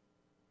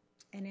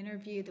an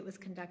interview that was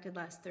conducted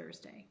last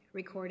Thursday,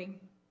 recording?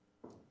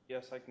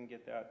 Yes, I can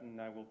get that, and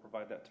I will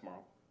provide that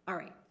tomorrow. All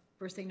right,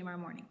 first thing tomorrow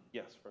morning.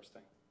 Yes, first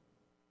thing.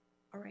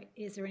 All right,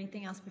 is there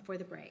anything else before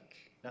the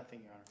break? Nothing,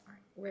 Your Honor. All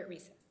right, we're at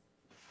recess.